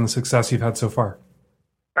congratulations on the success you've had so far.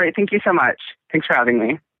 All right. Thank you so much. Thanks for having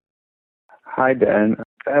me. Hi, Dan.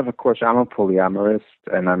 I'm a polyamorous,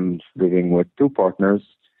 and I'm living with two partners.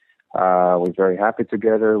 We're very happy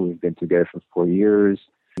together. We've been together for 4 years.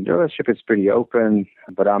 The relationship is pretty open,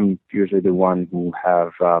 but I'm usually the one who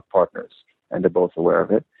have partners, and they're both aware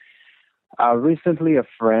of it. Recently, a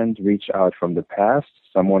friend reached out from the past,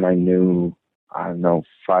 someone I knew,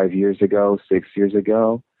 5 years ago, 6 years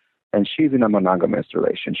ago, and she's in a monogamous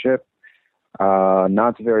relationship.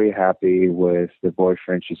 Not very happy with the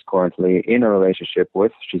boyfriend she's currently in a relationship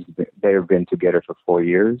with. They've been together for 4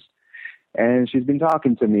 years, and she's been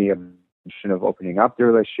talking to me of opening up the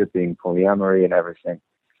relationship, being polyamory and everything.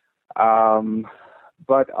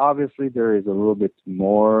 But obviously there is a little bit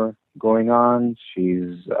more going on.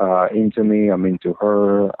 She's into me, I'm into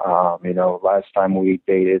her. Last time we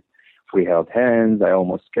dated, we held hands. I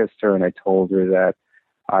almost kissed her, and I told her that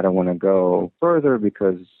I don't want to go further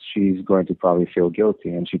because she's going to probably feel guilty.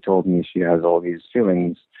 And she told me she has all these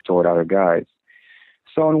feelings toward other guys.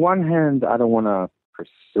 So on one hand, I don't want to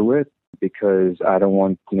pursue it because I don't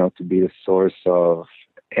want, to be the source of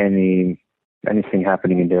anything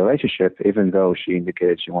happening in the relationship, even though she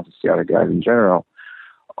indicated she wants to see other guys in general.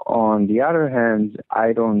 On the other hand,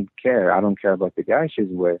 I don't care. I don't care about the guy she's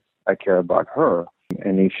with. I care about her.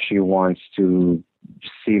 And if she wants to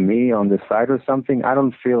see me on the side or something, I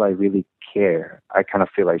don't feel I really care. I kind of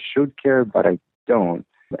feel I should care, but I don't.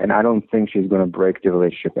 And I don't think she's going to break the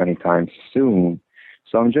relationship anytime soon.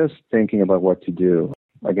 So I'm just thinking about what to do.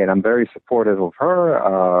 Again, I'm very supportive of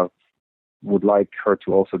her. Would like her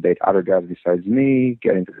to also date other guys besides me,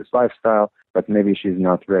 get into this lifestyle, but maybe she's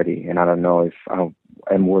not ready. And I don't know if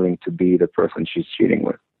I'm willing to be the person she's cheating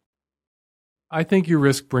with. I think you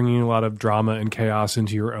risk bringing a lot of drama and chaos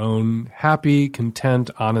into your own happy, content,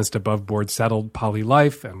 honest, above-board, settled poly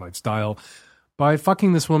life and lifestyle by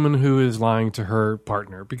fucking this woman who is lying to her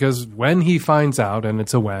partner. Because when he finds out, and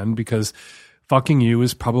it's a when, because fucking you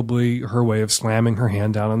is probably her way of slamming her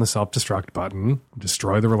hand down on the self-destruct button,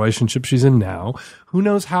 destroy the relationship she's in now. Who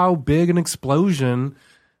knows how big an explosion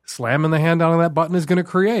slamming the hand down on that button is going to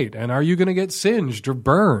create? And are you going to get singed or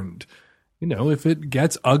burned? If it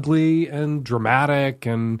gets ugly and dramatic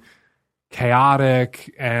and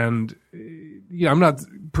chaotic and, I'm not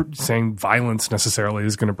saying violence necessarily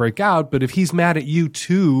is going to break out, but if he's mad at you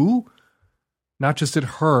too, not just at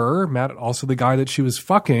her, mad at also the guy that she was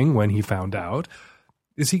fucking when he found out,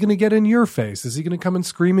 is he going to get in your face? Is he going to come and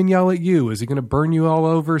scream and yell at you? Is he going to burn you all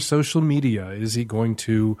over social media? Is he going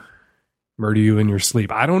to murder you in your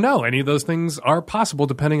sleep? I don't know. Any of those things are possible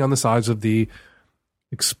depending on the size of the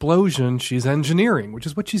explosion she's engineering, which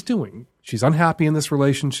is what she's doing. She's unhappy in this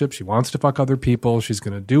relationship. She wants to fuck other people. She's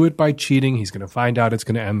going to do it by cheating. He's going to find out. It's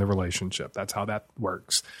going to end the relationship. That's how that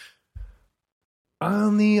works.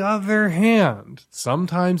 On the other hand,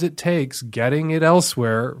 sometimes it takes getting it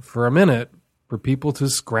elsewhere for a minute for people to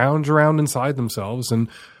scrounge around inside themselves and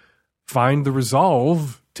find the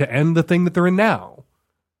resolve to end the thing that they're in now.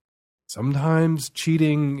 Sometimes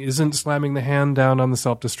cheating isn't slamming the hand down on the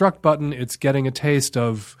self-destruct button. It's getting a taste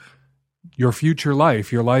of your future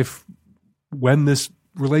life, your life when this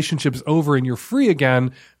relationship's over and you're free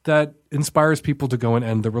again, that inspires people to go and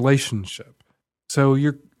end the relationship. So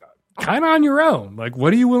you're kind of on your own. Like,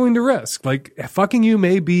 what are you willing to risk? Like, fucking you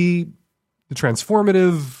may be the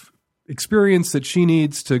transformative experience that she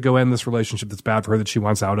needs to go end this relationship that's bad for her, that she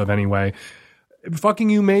wants out of anyway. Fucking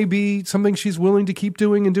you may be something she's willing to keep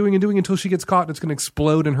doing and doing and doing until she gets caught and it's going to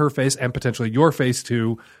explode in her face and potentially your face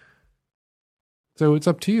too. So it's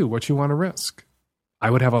up to you what you want to risk. I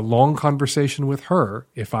would have a long conversation with her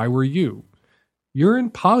if I were you. You're in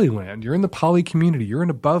Polyland. You're in the poly community. You're in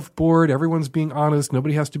above board. Everyone's being honest.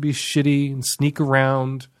 Nobody has to be shitty and sneak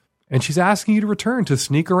around. And she's asking you to return to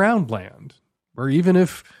sneak around land. Or even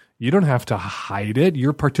if you don't have to hide it,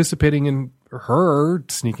 you're participating in her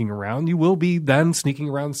sneaking around. You will be then sneaking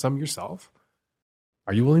around some yourself.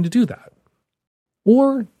 Are you willing to do that?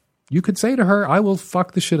 Or you could say to her, I will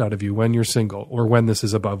fuck the shit out of you when you're single or when this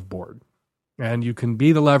is above board. And you can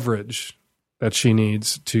be the leverage that she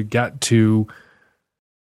needs to get to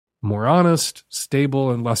a more honest,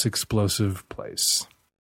 stable, and less explosive place.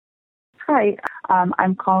 Hi,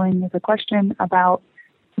 I'm calling with a question about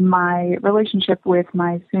my relationship with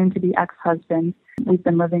my soon-to-be ex-husband. We've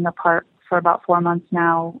been living apart for about 4 months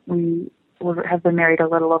now. We have been married a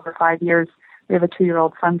little over 5 years. We have a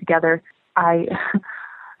 2-year-old son together. I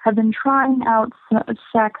have been trying out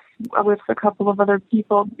sex with a couple of other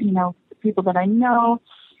people, people that I know.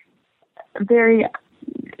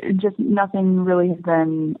 Just nothing really has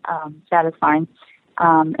been satisfying.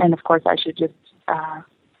 And of course I should just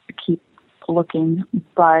keep looking.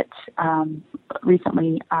 But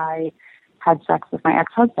recently I had sex with my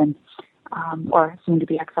ex-husband. Or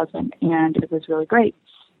soon-to-be ex-husband, and it was really great.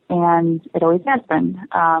 And it always has been.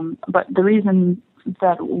 But the reason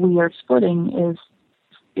that we are splitting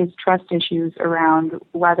is trust issues around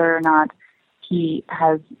whether or not he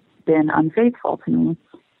has been unfaithful to me.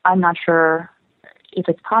 I'm not sure if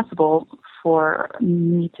it's possible for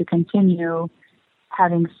me to continue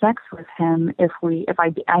having sex with him if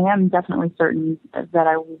I am definitely certain that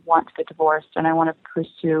I want to get divorced and I want to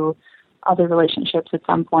pursue other relationships at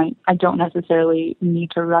some point. I don't necessarily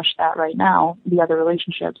need to rush that right now, the other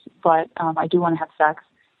relationships, but I do want to have sex,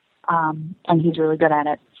 and he's really good at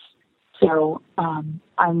it. So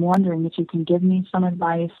I'm wondering if you can give me some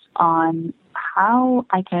advice on how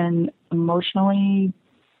I can emotionally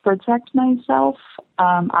protect myself.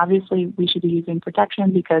 Obviously, we should be using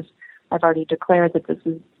protection because I've already declared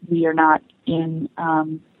that we are not in,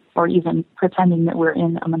 or even pretending that we're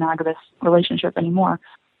in a monogamous relationship anymore.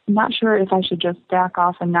 I'm not sure if I should just back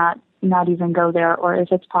off and not not even go there, or if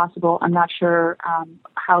it's possible, I'm not sure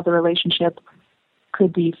how the relationship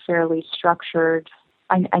could be fairly structured.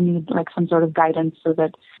 I need like some sort of guidance so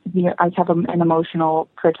that I have an emotional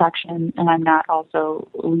protection, and I'm not also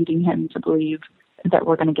leading him to believe that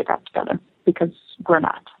we're going to get back together, because we're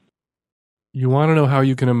not. You want to know how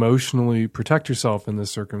you can emotionally protect yourself in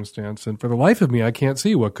this circumstance. And for the life of me, I can't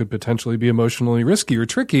see what could potentially be emotionally risky or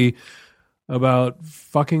tricky about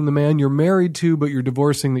fucking the man you're married to, but you're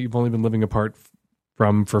divorcing, that you've only been living apart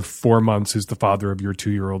from for 4 months, who's the father of your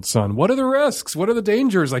 2-year-old son. What are the risks? What are the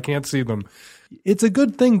dangers? I can't see them. It's a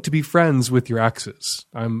good thing to be friends with your exes.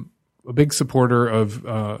 I'm a big supporter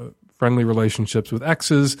of friendly relationships with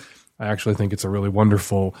exes. I actually think it's a really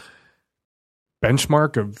wonderful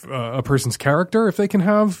benchmark of a person's character if they can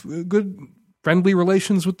have good friendly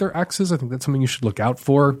relations with their exes. I think that's something you should look out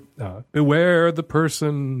for. Beware the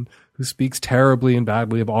person who speaks terribly and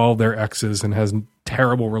badly of all their exes and has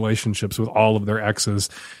terrible relationships with all of their exes,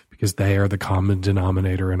 because they are the common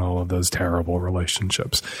denominator in all of those terrible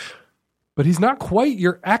relationships. But he's not quite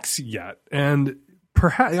your ex yet. And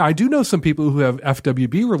perhaps I do know some people who have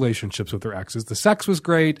FWB relationships with their exes. The sex was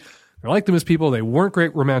great. I like them as people. They weren't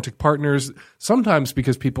great romantic partners, sometimes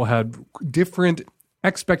because people had different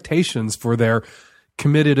expectations for their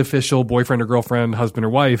committed official boyfriend or girlfriend, husband or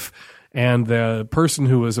wife. And the person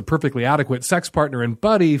who was a perfectly adequate sex partner and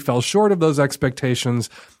buddy fell short of those expectations.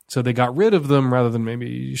 So they got rid of them rather than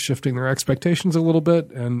maybe shifting their expectations a little bit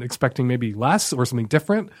and expecting maybe less or something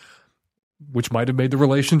different, which might have made the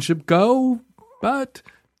relationship go. But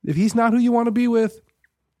if he's not who you want to be with,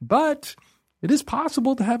 but it is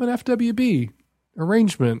possible to have an FWB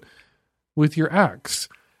arrangement with your ex.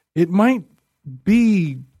 It might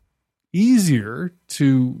be easier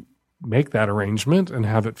to make that arrangement and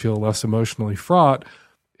have it feel less emotionally fraught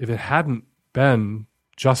if it hadn't been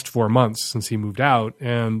just 4 months since he moved out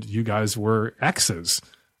and you guys were exes,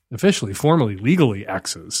 officially, formally, legally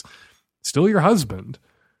exes. Still your husband.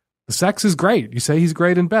 The sex is great. You say he's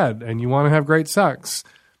great in bed and you want to have great sex.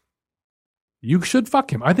 You should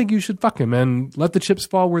fuck him. I think you should fuck him and let the chips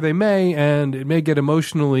fall where they may, and it may get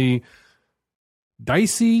emotionally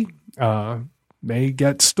dicey, may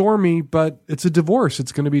get stormy, but it's a divorce.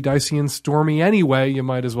 It's going to be dicey and stormy anyway. You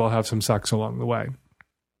might as well have some sex along the way.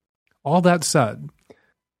 All that said,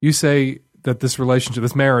 you say that this relationship,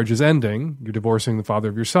 this marriage is ending. You're divorcing the father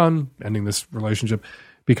of your son, ending this relationship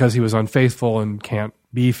because he was unfaithful and can't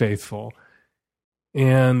be faithful.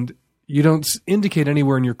 And you don't indicate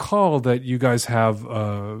anywhere in your call that you guys have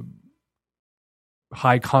a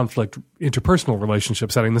high conflict interpersonal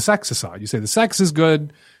relationship, setting the sex aside. You say the sex is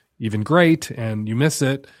good, even great, and you miss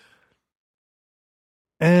it.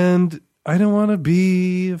 And I don't want to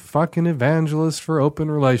be a fucking evangelist for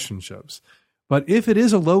open relationships. But if it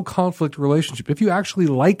is a low conflict relationship, if you actually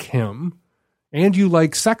like him and you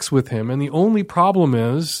like sex with him, and the only problem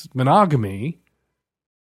is monogamy,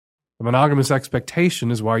 the monogamous expectation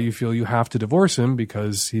is why you feel you have to divorce him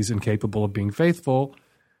because he's incapable of being faithful,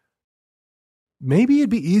 maybe it'd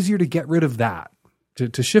be easier to get rid of that,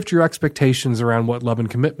 to shift your expectations around what love and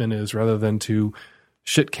commitment is rather than to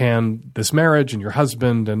shit can this marriage and your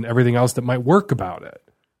husband and everything else that might work about it.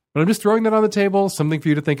 But I'm just throwing that on the table, something for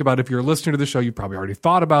you to think about. If you're a listener to the show, you probably already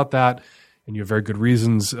thought about that and you have very good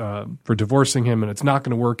reasons for divorcing him and it's not going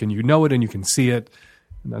to work and you know it and you can see it.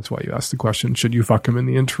 And that's why you asked the question, should you fuck him in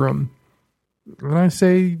the interim? And I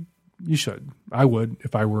say you should. I would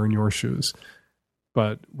if I were in your shoes.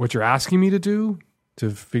 But what you're asking me to do,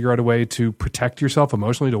 to figure out a way to protect yourself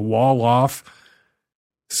emotionally, to wall off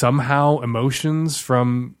somehow emotions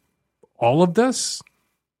from all of this,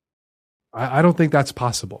 I don't think that's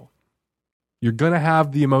possible. You're going to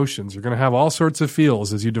have the emotions. You're going to have all sorts of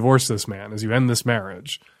feels as you divorce this man, as you end this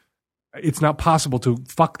marriage. It's not possible to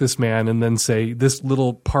fuck this man and then say this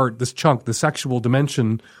little part, this chunk, the sexual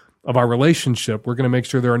dimension of our relationship, we're going to make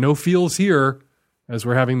sure there are no feels here as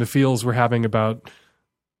we're having the feels we're having about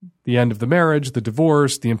the end of the marriage, the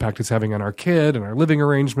divorce, the impact it's having on our kid and our living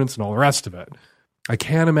arrangements and all the rest of it. I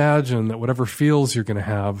can't imagine that whatever feels you're going to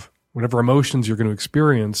have, whatever emotions you're going to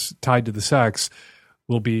experience tied to the sex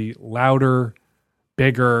will be louder,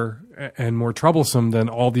 bigger, and more troublesome than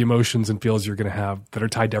all the emotions and feels you're going to have that are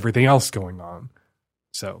tied to everything else going on.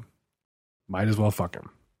 So, might as well fuck him.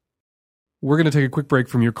 We're going to take a quick break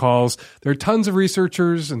from your calls. There are tons of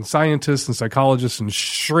researchers and scientists and psychologists and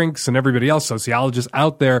shrinks and everybody else, sociologists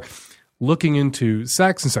out there looking into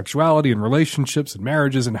sex and sexuality and relationships and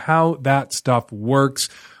marriages and how that stuff works.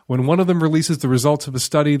 When one of them releases the results of a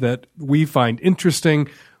study that we find interesting,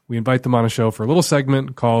 we invite them on a show for a little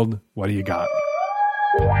segment called What Do You Got?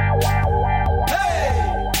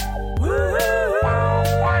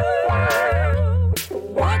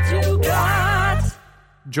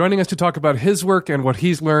 Joining us to talk about his work and what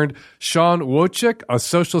he's learned, Sean Wojcik, a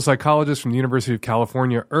social psychologist from the University of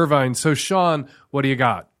California, Irvine. So, Sean, what do you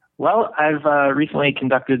got? Well, I've recently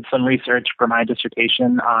conducted some research for my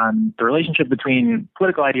dissertation on the relationship between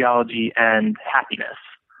political ideology and happiness,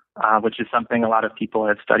 which is something a lot of people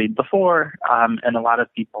have studied before, and a lot of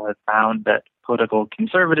people have found that political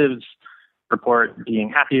conservatives report being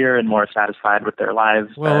happier and more satisfied with their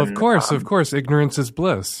lives. Well, of course, ignorance is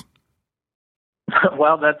bliss.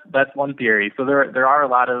 Well, that's one theory. So there are a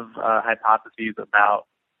lot of hypotheses about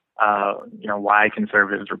why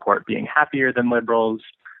conservatives report being happier than liberals.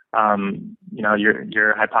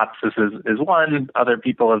 Your hypothesis is one. Other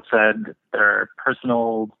people have said there are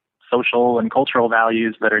personal, social, and cultural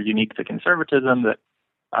values that are unique to conservatism that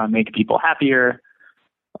make people happier.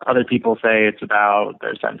 Other people say it's about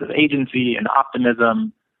their sense of agency and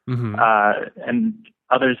optimism. Mm-hmm. And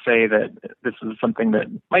others say that this is something that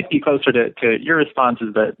might be closer to your response,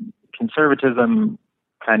 is that conservatism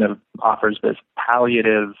kind of offers this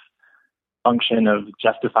palliative function of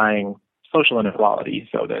justifying social inequality,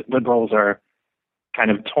 so that liberals are kind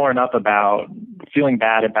of torn up about feeling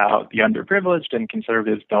bad about the underprivileged, and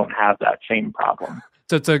conservatives don't have that same problem.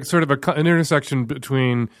 So it's a sort of an intersection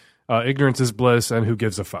between ignorance is bliss and who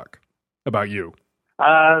gives a fuck about you.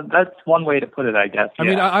 That's one way to put it, I guess. I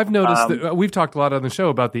mean, I've noticed that we've talked a lot on the show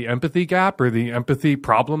about the empathy gap or the empathy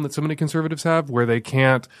problem that so many conservatives have, where they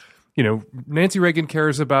can't. Nancy Reagan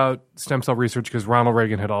cares about stem cell research because Ronald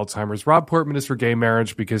Reagan had Alzheimer's. Rob Portman is for gay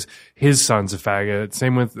marriage because his son's a faggot.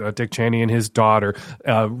 Same with Dick Cheney and his daughter.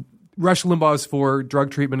 Rush Limbaugh is for drug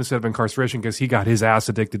treatment instead of incarceration because he got his ass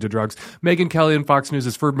addicted to drugs. Megyn Kelly on Fox News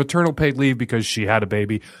is for maternal paid leave because she had a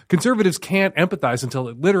baby. Conservatives can't empathize until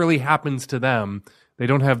it literally happens to them. They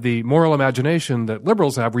don't have the moral imagination that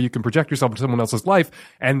liberals have, where you can project yourself into someone else's life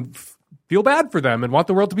and feel bad for them and want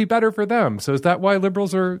the world to be better for them. So is that why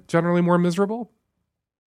liberals are generally more miserable?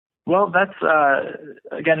 Well, that's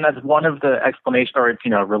one of the explanations, or it's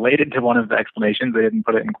related to one of the explanations. They didn't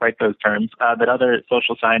put it in quite those terms that other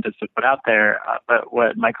social scientists have put out there. But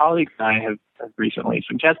what my colleagues and I have recently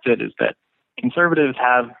suggested is that conservatives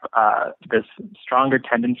have this stronger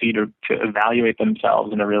tendency to evaluate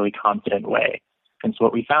themselves in a really confident way. And so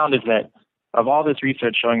what we found is that of all this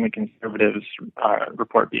research showing that conservatives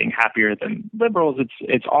report being happier than liberals,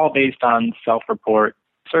 it's all based on self-report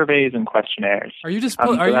surveys and questionnaires. Are you just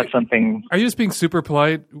being super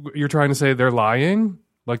polite? You're trying to say they're lying?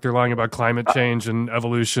 Like they're lying about climate change and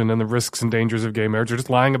evolution and the risks and dangers of gay marriage? They're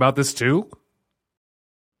just lying about this too?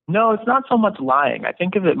 No, it's not so much lying. I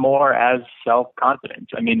think of it more as self-confidence.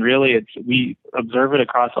 I mean, really, we observe it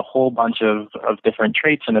across a whole bunch of different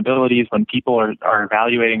traits and abilities. When people are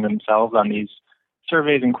evaluating themselves on these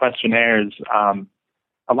surveys and questionnaires,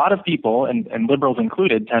 a lot of people, and liberals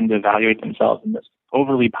included, tend to evaluate themselves in this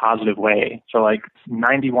overly positive way. So like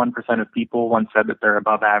 91% of people once said that they're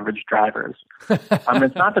above average drivers.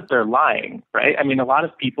 It's not that they're lying, right? I mean, a lot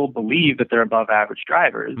of people believe that they're above average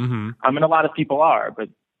drivers. Mm-hmm. And a lot of people are, but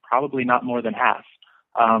probably not more than half.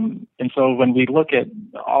 And so when we look at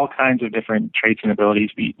all kinds of different traits and abilities,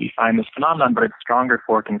 we find this phenomenon, but it's stronger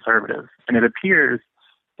for conservatives. And it appears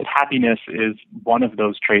that happiness is one of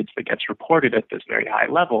those traits that gets reported at this very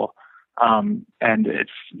high level.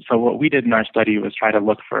 So what we did in our study was try to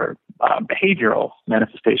look for behavioral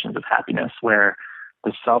manifestations of happiness where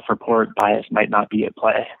the self-report bias might not be at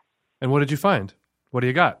play. And what did you find? What do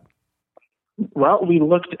you got? Well, we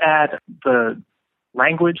looked at the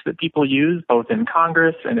language that people use, both in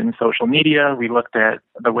Congress and in social media. We looked at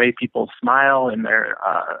the way people smile in their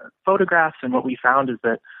photographs, and what we found is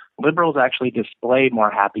that liberals actually display more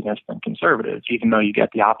happiness than conservatives, even though you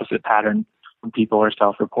get the opposite pattern when people are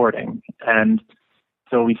self-reporting. And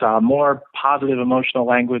so we saw more positive emotional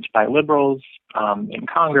language by liberals in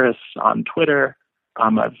Congress, on Twitter.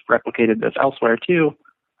 I've replicated this elsewhere too.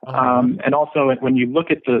 And also when you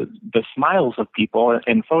look at the smiles of people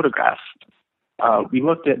in photographs, we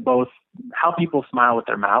looked at both how people smile with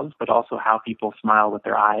their mouths, but also how people smile with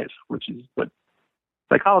their eyes, which is what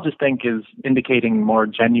psychologists think is indicating more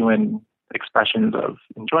genuine expressions of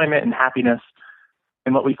enjoyment and happiness.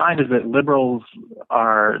 And what we find is that liberals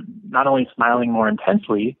are not only smiling more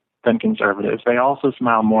intensely than conservatives, they also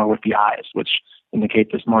smile more with the eyes, which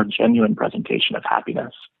indicate this more genuine presentation of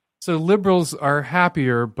happiness. So liberals are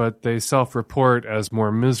happier, but they self-report as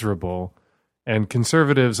more miserable. And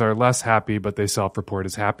conservatives are less happy, but they self-report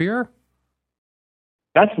as happier?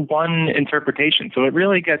 That's one interpretation. So it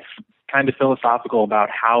really gets kind of philosophical about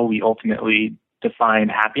how we ultimately define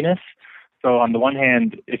happiness. So on the one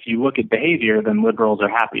hand, if you look at behavior, then liberals are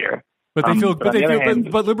happier. But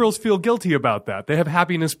but liberals feel guilty about that. They have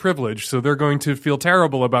happiness privilege, so they're going to feel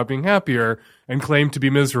terrible about being happier and claim to be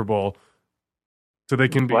miserable, so they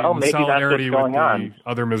can be in solidarity with the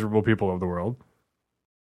other miserable people of the world.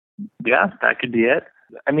 Yeah, that could be it.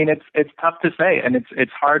 I mean, it's tough to say, and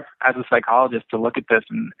it's hard as a psychologist to look at this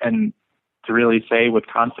and to really say with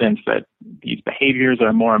confidence that these behaviors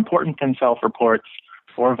are more important than self-reports,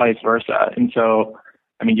 or vice versa. And so,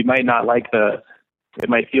 I mean, you might not like it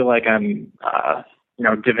might feel like I'm,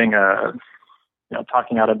 giving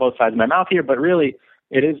talking out of both sides of my mouth here, but really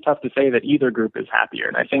it is tough to say that either group is happier.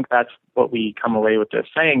 And I think that's what we come away with this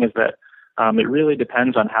saying, is that it really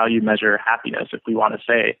depends on how you measure happiness if we want to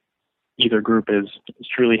say either group is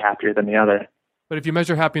truly happier than the other. But if you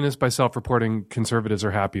measure happiness by self-reporting, conservatives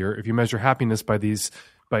are happier. If you measure happiness by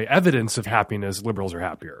evidence of happiness, liberals are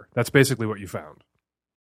happier. That's basically what you found.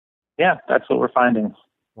 Yeah, that's what we're finding.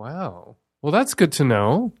 Wow. Well, that's good to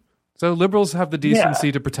know. So liberals have the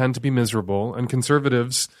decency to pretend to be miserable, and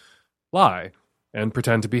conservatives lie and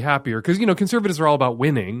pretend to be happier. Because, conservatives are all about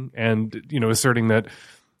winning and, asserting that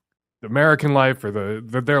the American life or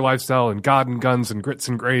their lifestyle and God and guns and grits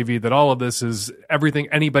and gravy, that all of this is everything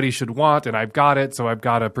anybody should want, and I've got it, so I've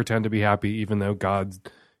got to pretend to be happy even though God,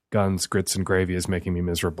 guns, grits, and gravy is making me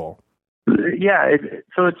miserable. Yeah,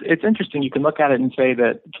 so it's interesting. You can look at it and say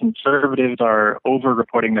that conservatives are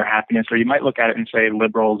over-reporting their happiness, or you might look at it and say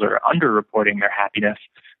liberals are under-reporting their happiness.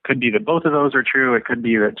 Could be that both of those are true. It could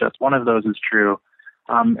be that just one of those is true.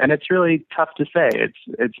 And it's really tough to say.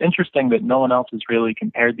 It's interesting that no one else has really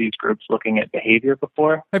compared these groups looking at behavior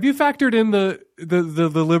before. Have you factored in the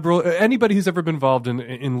liberal, anybody who's ever been involved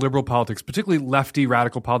in liberal politics, particularly lefty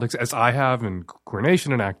radical politics, as I have, and Queer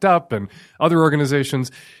Nation and ACT UP and other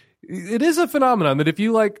organizations? It is a phenomenon that if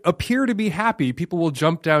you appear to be happy, people will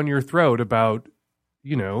jump down your throat about,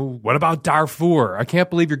 what about Darfur? I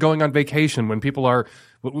can't believe you're going on vacation when people are,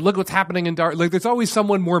 look what's happening in Darfur. There's always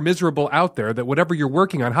someone more miserable out there that whatever you're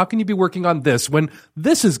working on, how can you be working on this when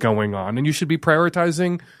this is going on? And you should be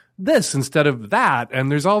prioritizing this instead of that.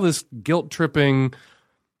 And there's all this guilt-tripping,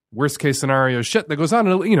 worst-case scenario shit that goes on.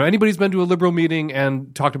 And, anybody who's been to a liberal meeting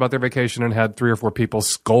and talked about their vacation and had 3 or 4 people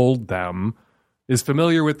scold them is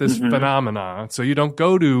familiar with this phenomena. So you don't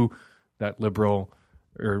go to that liberal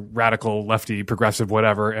or radical, lefty, progressive,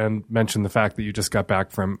 whatever, and mention the fact that you just got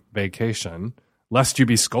back from vacation, lest you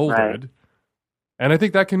be scolded. Right. And I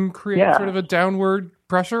think that can create sort of a downward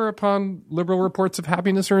pressure upon liberal reports of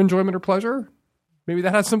happiness or enjoyment or pleasure. Maybe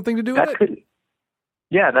that has something to do with it.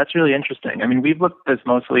 Yeah, that's really interesting. I mean, we've looked at this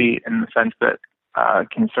mostly in the sense that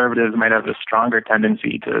conservatives might have a stronger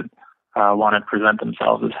tendency to want to present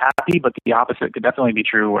themselves as happy, but the opposite could definitely be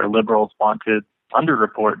true, where liberals want to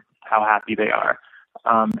underreport how happy they are.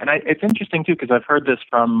 It's interesting too, because I've heard this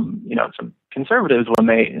from some conservatives when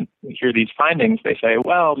they hear these findings. They say,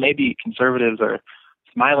 well, maybe conservatives are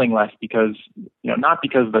smiling less because not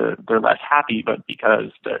because they're less happy, but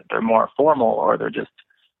because they're more formal, or they're just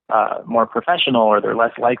more professional, or they're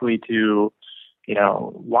less likely to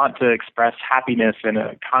want to express happiness in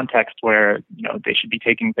a context where, they should be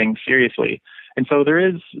taking things seriously. And so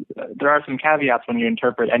there are some caveats when you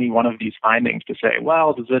interpret any one of these findings to say,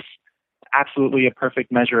 well, is this absolutely a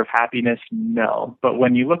perfect measure of happiness? No. But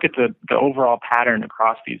when you look at the overall pattern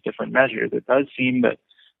across these different measures, it does seem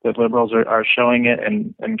that liberals are showing it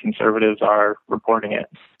and conservatives are reporting it.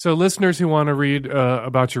 So listeners who want to read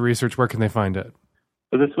about your research, where can they find it?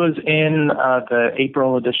 So this was in the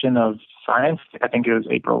April edition of Science. I think it was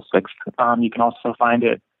April 6th. You can also find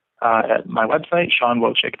it at my website,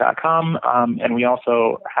 SeanWojcik.com. And we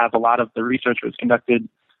also have a lot of the research was conducted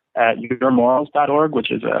at yourmorals.org,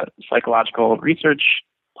 which is a psychological research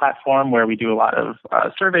platform where we do a lot of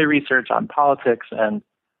survey research on politics and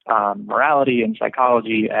morality and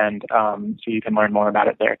psychology, and so you can learn more about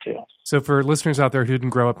it there too. So for listeners out there who didn't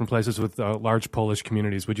grow up in places with large Polish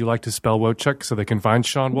communities, would you like to spell Wojcik so they can find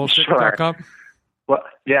SeanWolczyk.com? Sure. Well,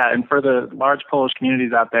 yeah, and for the large Polish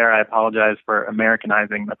communities out there, I apologize for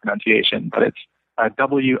Americanizing the pronunciation, but it's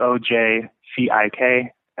Wojcik,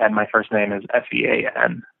 and my first name is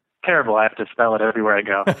Sean. Terrible. I have to spell it everywhere I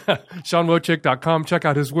go. SeanWojcik.com. Check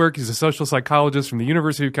out his work. He's a social psychologist from the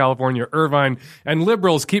University of California, Irvine. And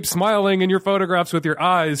liberals, keep smiling in your photographs with your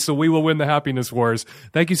eyes so we will win the happiness wars.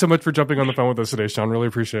 Thank you so much for jumping on the phone with us today, Sean. Really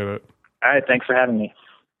appreciate it. All right. Thanks for having me.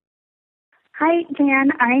 Hi,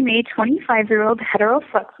 Dan. I'm a 25-year-old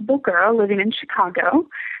hetero-flexible girl living in Chicago,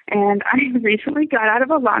 and I recently got out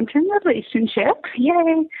of a long-term relationship.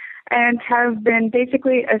 Yay! And have been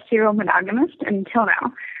basically a serial monogamist until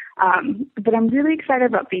now. But I'm really excited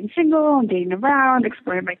about being single and dating around,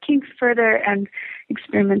 exploring my kinks further, and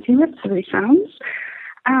experimenting with threesomes.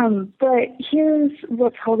 But here's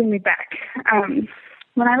what's holding me back.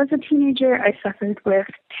 When I was a teenager, I suffered with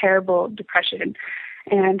terrible depression,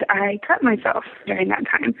 and I cut myself during that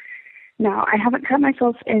time. Now, I haven't cut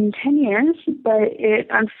myself in 10 years, but it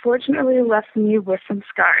unfortunately left me with some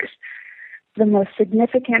scars, the most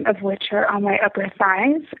significant of which are on my upper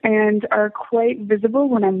thighs and are quite visible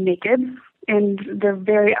when I'm naked, and they're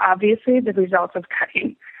very obviously the result of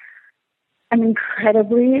cutting. I'm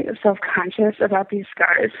incredibly self-conscious about these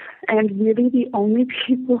scars, and really the only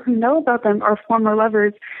people who know about them are former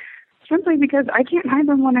lovers, simply because I can't hide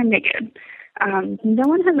them when I'm naked. No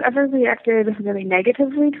one has ever reacted really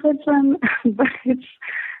negatively towards them, but it's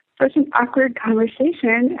such an awkward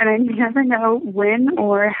conversation, and I never know when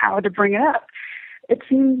or how to bring it up. It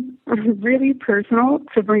seems really personal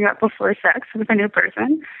to bring up before sex with a new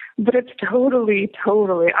person, but it's totally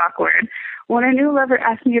awkward. When a new lover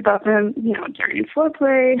asks me about them, during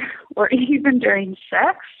foreplay, or even during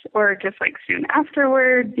sex, or just like soon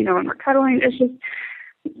afterward, when we're cuddling,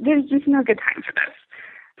 there's just no good time for this.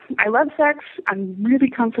 I love sex. I'm really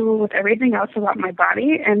comfortable with everything else about my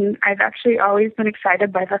body, and I've actually always been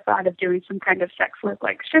excited by the thought of doing some kind of sex work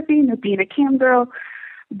like stripping or being a cam girl,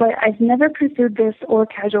 but I've never pursued this or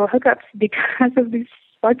casual hookups because of these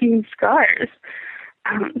fucking scars.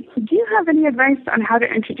 Do you have any advice on how to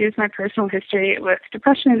introduce my personal history with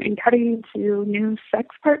depression and cutting to new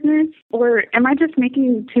sex partners? Or am I just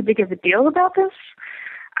making too big of a deal about this?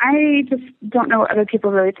 I just don't know what other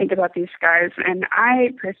people really think about these scars, and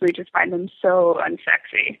I personally just find them so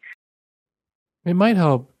unsexy. It might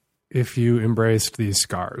help if you embraced these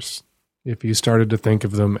scars, if you started to think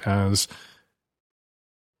of them as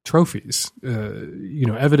trophies,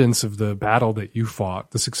 evidence of the battle that you fought,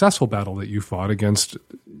 the successful battle that you fought against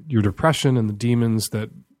your depression and the demons that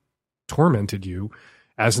tormented you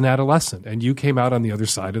as an adolescent. And you came out on the other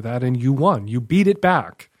side of that and you won. You beat it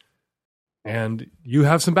back. And you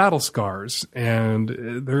have some battle scars,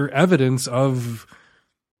 and they're evidence of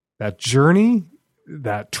that journey,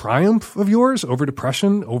 that triumph of yours over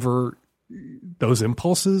depression, over those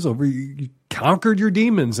impulses, over you conquered your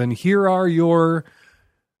demons, and here are your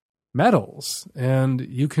medals. And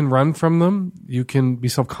you can run from them, you can be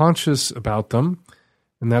self-conscious about them,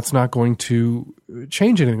 and that's not going to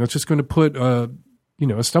change anything. It's just going to put a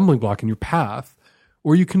stumbling block in your path.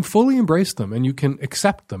 Or you can fully embrace them, and you can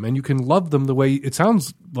accept them, and you can love them the way it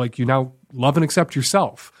sounds like you now love and accept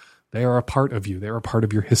yourself. They are a part of you. They are a part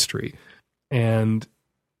of your history. And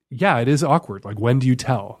yeah, it is awkward. Like, when do you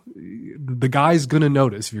tell? The guy's going to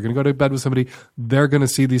notice. If you're going to go to bed with somebody, they're going to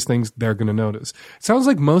see these things. They're going to notice. It sounds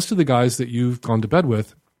like most of the guys that you've gone to bed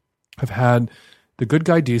with have had the good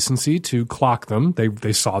guy decency to clock them.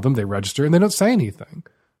 They saw them, they register, and they don't say anything,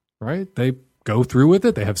 right? They go through with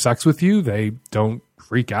it. They have sex with you. They don't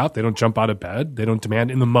freak out. They don't jump out of bed. They don't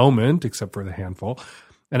demand in the moment, except for the handful,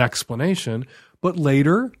 an explanation. But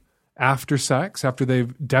later, after sex, after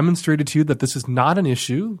they've demonstrated to you that this is not an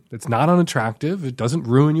issue, it's not unattractive, it doesn't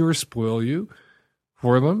ruin you or spoil you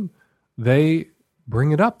for them, they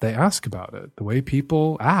bring it up. They ask about it the way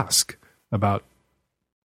people ask about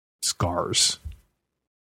scars.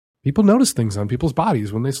 People notice things on people's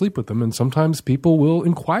bodies when they sleep with them, and sometimes people will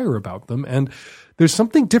inquire about them. And there's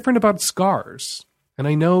something different about scars. And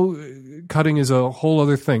I know cutting is a whole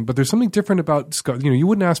other thing, but there's something different about scars. You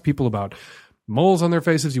wouldn't ask people about moles on their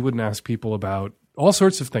faces. You wouldn't ask people about all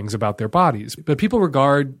sorts of things about their bodies. But people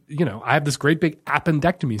regard, I have this great big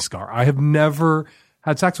appendectomy scar. I have never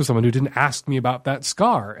had sex with someone who didn't ask me about that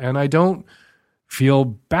scar. And I don't feel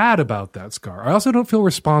bad about that scar. I also don't feel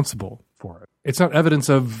responsible for it. It's not evidence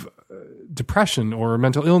of depression or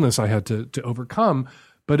mental illness I had to overcome,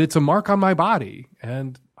 but it's a mark on my body,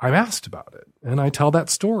 and I'm asked about it, and I tell that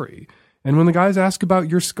story. And when the guys ask about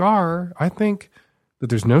your scar, I think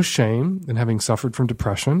that there's no shame in having suffered from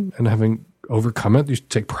depression and having overcome it. You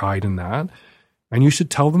should take pride in that, and you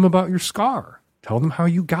should tell them about your scar. Tell them how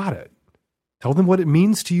you got it. Tell them what it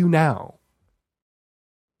means to you now.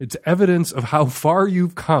 It's evidence of how far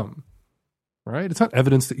you've come, right? It's not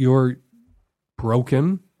evidence that you're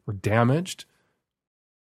broken or damaged.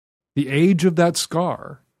 The age of that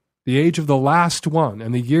scar, the age of the last one,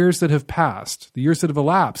 and the years that have passed, the years that have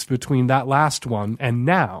elapsed between that last one and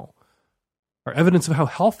now, are evidence of how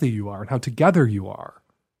healthy you are and how together you are.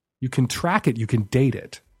 You can track it, you can date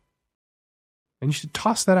it. And you should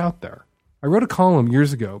toss that out there. I wrote a column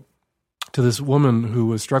years ago to this woman who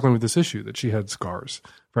was struggling with this issue, that she had scars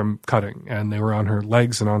from cutting, and they were on her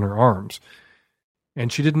legs and on her arms. And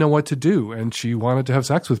she didn't know what to do, and she wanted to have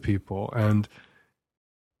sex with people. And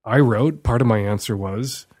I wrote, part of my answer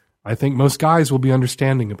was, I think most guys will be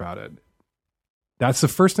understanding about it. That's the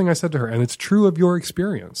first thing I said to her. And it's true of your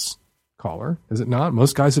experience, caller, is it not?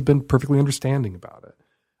 Most guys have been perfectly understanding about it.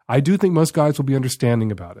 I do think most guys will be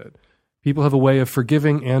understanding about it. People have a way of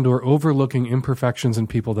forgiving and or overlooking imperfections in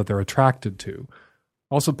people that they're attracted to.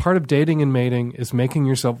 Also, part of dating and mating is making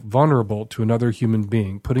yourself vulnerable to another human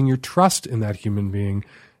being, putting your trust in that human being,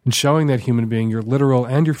 and showing that human being your literal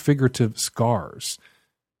and your figurative scars.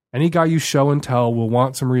 Any guy you show and tell will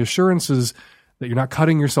want some reassurances that you're not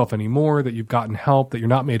cutting yourself anymore, that you've gotten help, that you're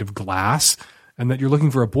not made of glass, and that you're looking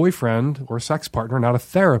for a boyfriend or a sex partner, not a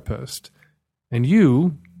therapist. And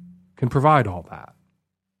you can provide all that.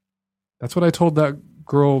 That's what I told that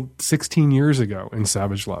girl 16 years ago in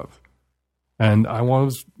Savage Love. And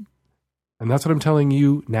that's what I'm telling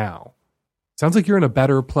you now. Sounds like you're in a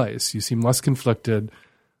better place. You seem less conflicted,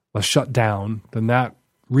 less shut down than that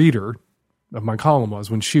reader of my column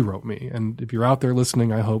was when she wrote me. And if you're out there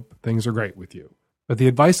listening, I hope things are great with you. But the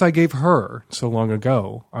advice I gave her so long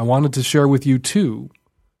ago, I wanted to share with you too.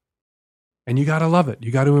 And you got to love it.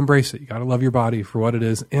 You got to embrace it. You got to love your body for what it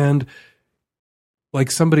is. And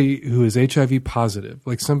like somebody who is HIV positive,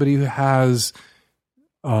 like somebody who has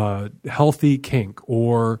healthy kink,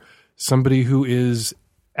 or somebody who is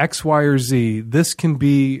X, Y, or Z, this can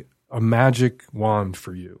be a magic wand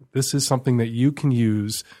for you. This is something that you can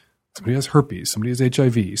use. Somebody has herpes, somebody has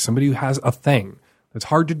HIV, somebody who has a thing that's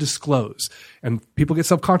hard to disclose. And people get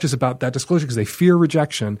self-conscious about that disclosure because they fear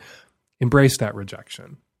rejection. Embrace that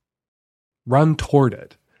rejection. Run toward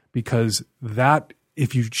it, because that,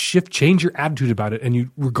 if you change your attitude about it and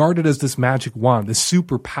you regard it as this magic wand, this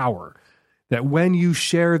superpower, that when you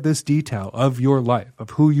share this detail of your life,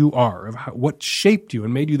 of who you are, of what shaped you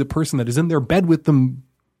and made you the person that is in their bed with them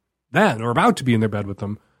then, or about to be in their bed with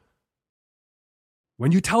them,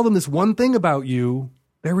 when you tell them this one thing about you,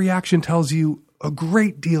 their reaction tells you a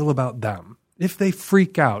great deal about them. If they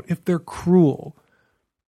freak out, if they're cruel,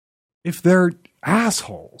 if they're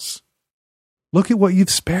assholes, look at what you've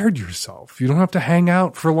spared yourself. You don't have to hang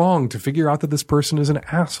out for long to figure out that this person is an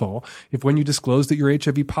asshole. If when you disclose that you're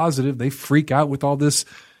HIV positive, they freak out with all this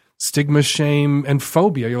stigma, shame, and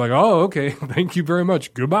phobia, you're like, oh, okay, thank you very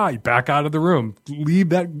much. Goodbye. Back out of the room. Leave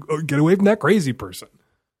that, get away from that crazy person.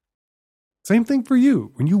 Same thing for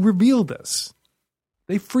you. When you reveal this,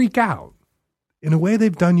 they freak out. In a way,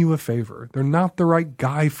 they've done you a favor. They're not the right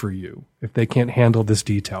guy for you if they can't handle this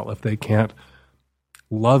detail, if they can't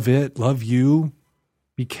love you,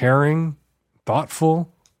 be caring,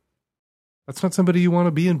 thoughtful. That's not somebody you want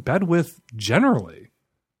to be in bed with generally.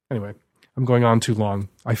 Anyway, I'm going on too long.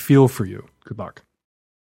 I feel for you. Good luck.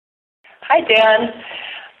 Hi, Dan.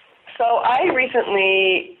 So I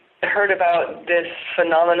recently heard about this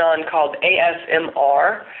phenomenon called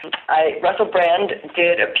ASMR. Russell Brand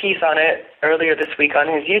did a piece on it earlier this week on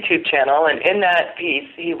his YouTube channel, and in that piece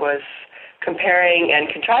he was comparing and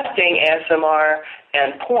contrasting ASMR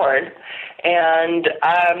and porn, and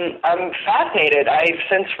I'm fascinated. I've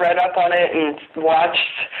since read up on it and watched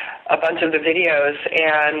a bunch of the videos,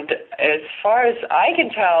 and as far as I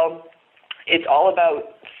can tell, it's all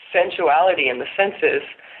about sensuality and the senses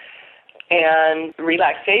and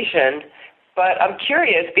relaxation. But I'm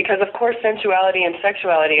curious because, of course, sensuality and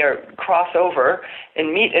sexuality are crossover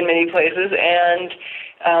and meet in many places, and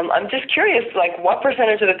I'm just curious, like, what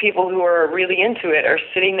percentage of the people who are really into it are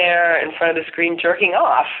sitting there in front of the screen jerking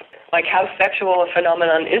off? Like, how sexual a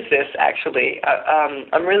phenomenon is this, actually?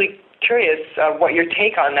 I'm really curious what your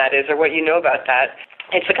take on that is, or what you know about that.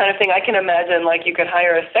 It's the kind of thing I can imagine, like, you could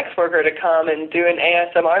hire a sex worker to come and do an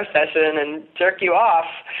ASMR session and jerk you off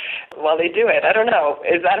while they do it. I don't know.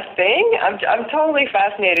 Is that a thing? I'm totally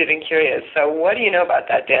fascinated and curious. So what do you know about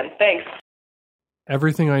that, Dan? Thanks.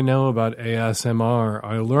 Everything I know about ASMR,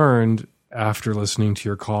 I learned after listening to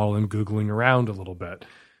your call and Googling around a little bit.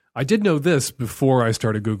 I did know this before I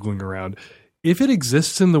started Googling around. If it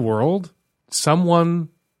exists in the world, someone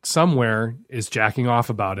somewhere is jacking off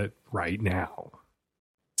about it right now.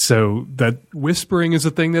 So that whispering is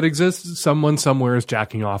a thing that exists. Someone somewhere is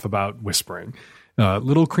jacking off about whispering.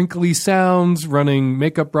 Little crinkly sounds, running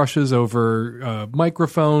makeup brushes over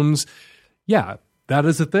microphones. Yeah, that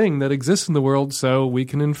is a thing that exists in the world. So we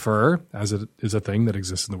can infer, as it is a thing that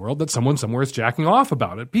exists in the world, that someone somewhere is jacking off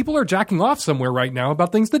about it. People are jacking off somewhere right now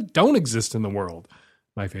about things that don't exist in the world.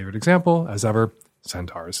 My favorite example, as ever,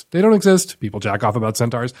 centaurs. They don't exist. People jack off about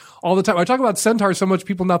centaurs all the time. I talk about centaurs so much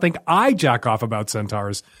people now think I jack off about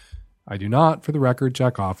centaurs. I do not, for the record,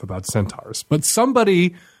 jack off about centaurs. But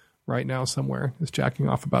somebody right now somewhere is jacking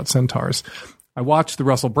off about centaurs. I watched the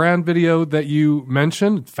Russell Brand video that you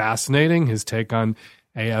mentioned. Fascinating. His take on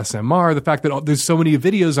ASMR. The fact that there's so many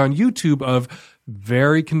videos on YouTube of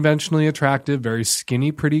very conventionally attractive, very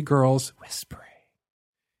skinny, pretty girls whispering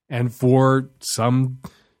And for some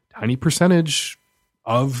tiny percentage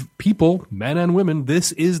of people, men and women,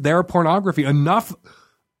 this is their pornography. Enough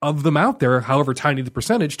of them out there, however tiny the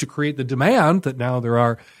percentage, to create the demand that now there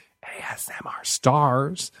are ASMR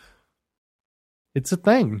stars. It's a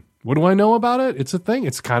thing. What do I know about it? It's a thing.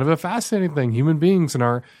 It's kind of a fascinating thing. Human beings and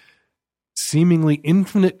our seemingly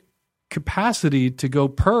infinite capacity to go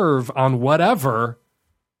perv on whatever.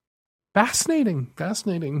 Fascinating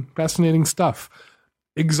stuff.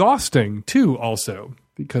 Exhausting, too, also,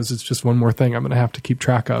 because it's just one more thing I'm going to have to keep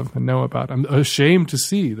track of and know about. I'm ashamed to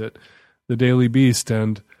see that the Daily Beast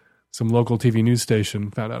and some local TV news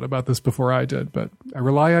station found out about this before I did, but I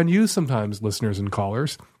rely on you sometimes, listeners and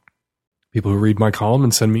callers, people who read my column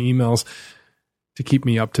and send me emails to keep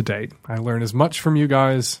me up to date. I learn as much from you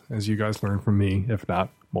guys as you guys learn from me, if not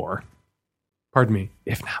more. Pardon me,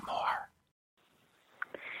 if not more.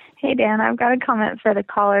 Hey, Dan, I've got a comment for the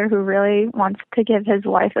caller who really wants to give his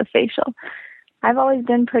wife a facial. I've always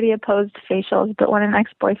been pretty opposed to facials, but when an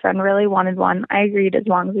ex-boyfriend really wanted one, I agreed as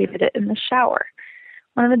long as we did it in the shower.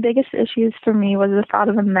 One of the biggest issues for me was the thought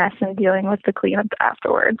of a mess and dealing with the cleanup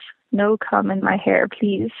afterwards. No cum in my hair,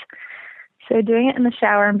 please. So doing it in the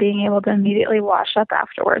shower and being able to immediately wash up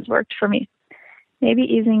afterwards worked for me. Maybe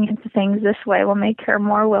easing into things this way will make her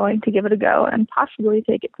more willing to give it a go and possibly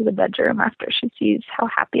take it to the bedroom after she sees how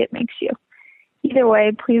happy it makes you. Either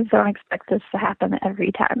way, please don't expect this to happen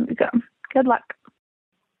every time we go. Good luck.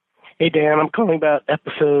 Hey, Dan, I'm calling about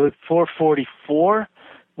episode 444,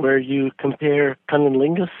 where you compare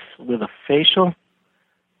cunnilingus with a facial.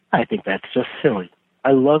 I think that's just silly.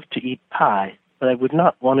 I love to eat pie, but I would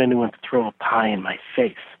not want anyone to throw a pie in my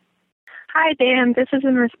face. Hi, Dan. This is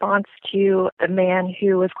in response to the man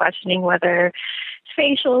who was questioning whether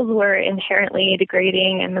facials were inherently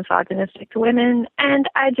degrading and misogynistic to women. And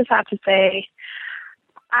I just have to say,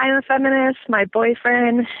 I'm a feminist. My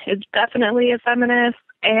boyfriend is definitely a feminist.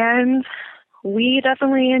 And we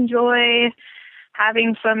definitely enjoy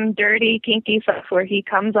having some dirty, kinky stuff where he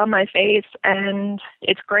comes on my face. And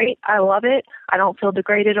it's great. I love it. I don't feel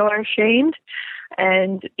degraded or ashamed.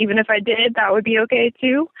 And even if I did, that would be okay,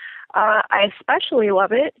 too. I especially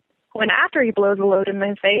love it when after he blows a load in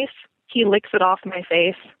my face, he licks it off my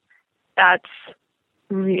face. That's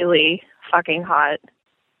really fucking hot.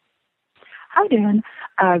 Hi, Dan.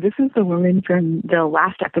 This is the woman from the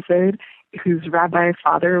last episode whose rabbi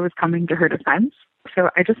father was coming to her defense. So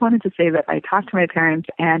I just wanted to say that I talked to my parents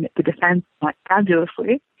and the defense went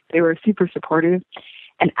fabulously. They were super supportive.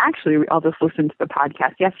 And actually, we all just listened to the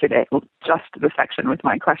podcast yesterday, well, just the section with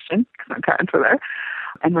my question, because my parents were there.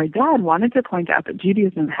 And my dad wanted to point out that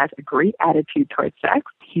Judaism has a great attitude towards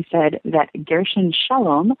sex. He said that Gershon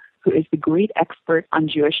Shalom, who is the great expert on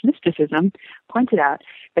Jewish mysticism, pointed out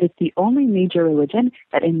that it's the only major religion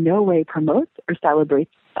that in no way promotes or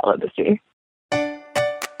celebrates celibacy.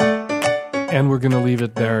 And we're going to leave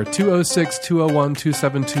it there.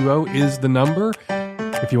 206-201-2720 is the number.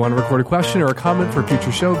 If you want to record a question or a comment for a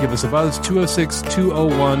future show, give us a buzz,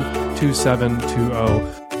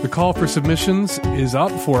 206-201-2720. The call for submissions is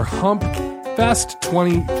up for Hump Fest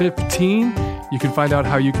 2015. You can find out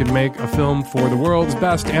how you can make a film for the world's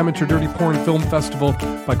best amateur dirty porn film festival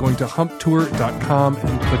by going to humptour.com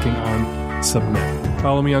and clicking on submit.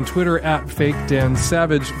 Follow me on Twitter at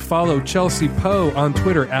FakeDanSavage. Follow Chelsea Poe on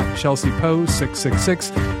Twitter at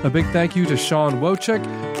ChelseaPoe666. A big thank you to Sean Wojcik.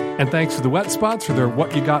 And thanks to the Wet Spots for their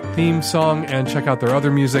What You Got theme song. And check out their other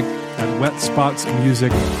music at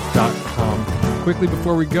wetspotsmusic.com. Quickly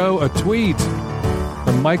before we go, a tweet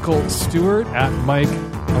from Michael Stewart at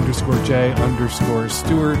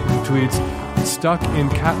Mike_J_Stewart, who tweets, stuck in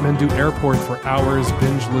Kathmandu airport for hours,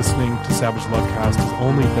 binge listening to Savage Lovecast is the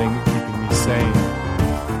only thing keeping me sane.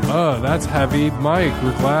 That's heavy. Mike,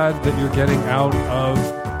 we're glad that you're getting out of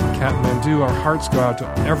Kathmandu. Our hearts go out to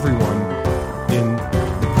everyone in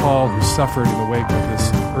Nepal who suffered in the wake of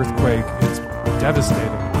this earthquake. It's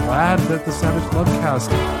devastating. Glad that the Savage Lovecast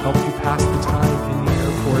helped you pass the time in the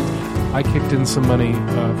airport. I kicked in some money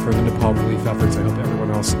for the Nepal relief efforts. I hope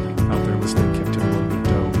everyone else out there listening kicked in a little bit of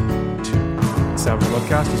dough too. Savage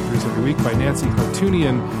Lovecast is produced every week by Nancy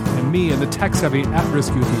Hartunian and me and the tech-savvy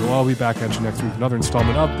at-risk youth. We will all be back at you next week with another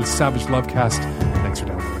installment of the Savage Lovecast. Thanks for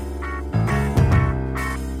downloading.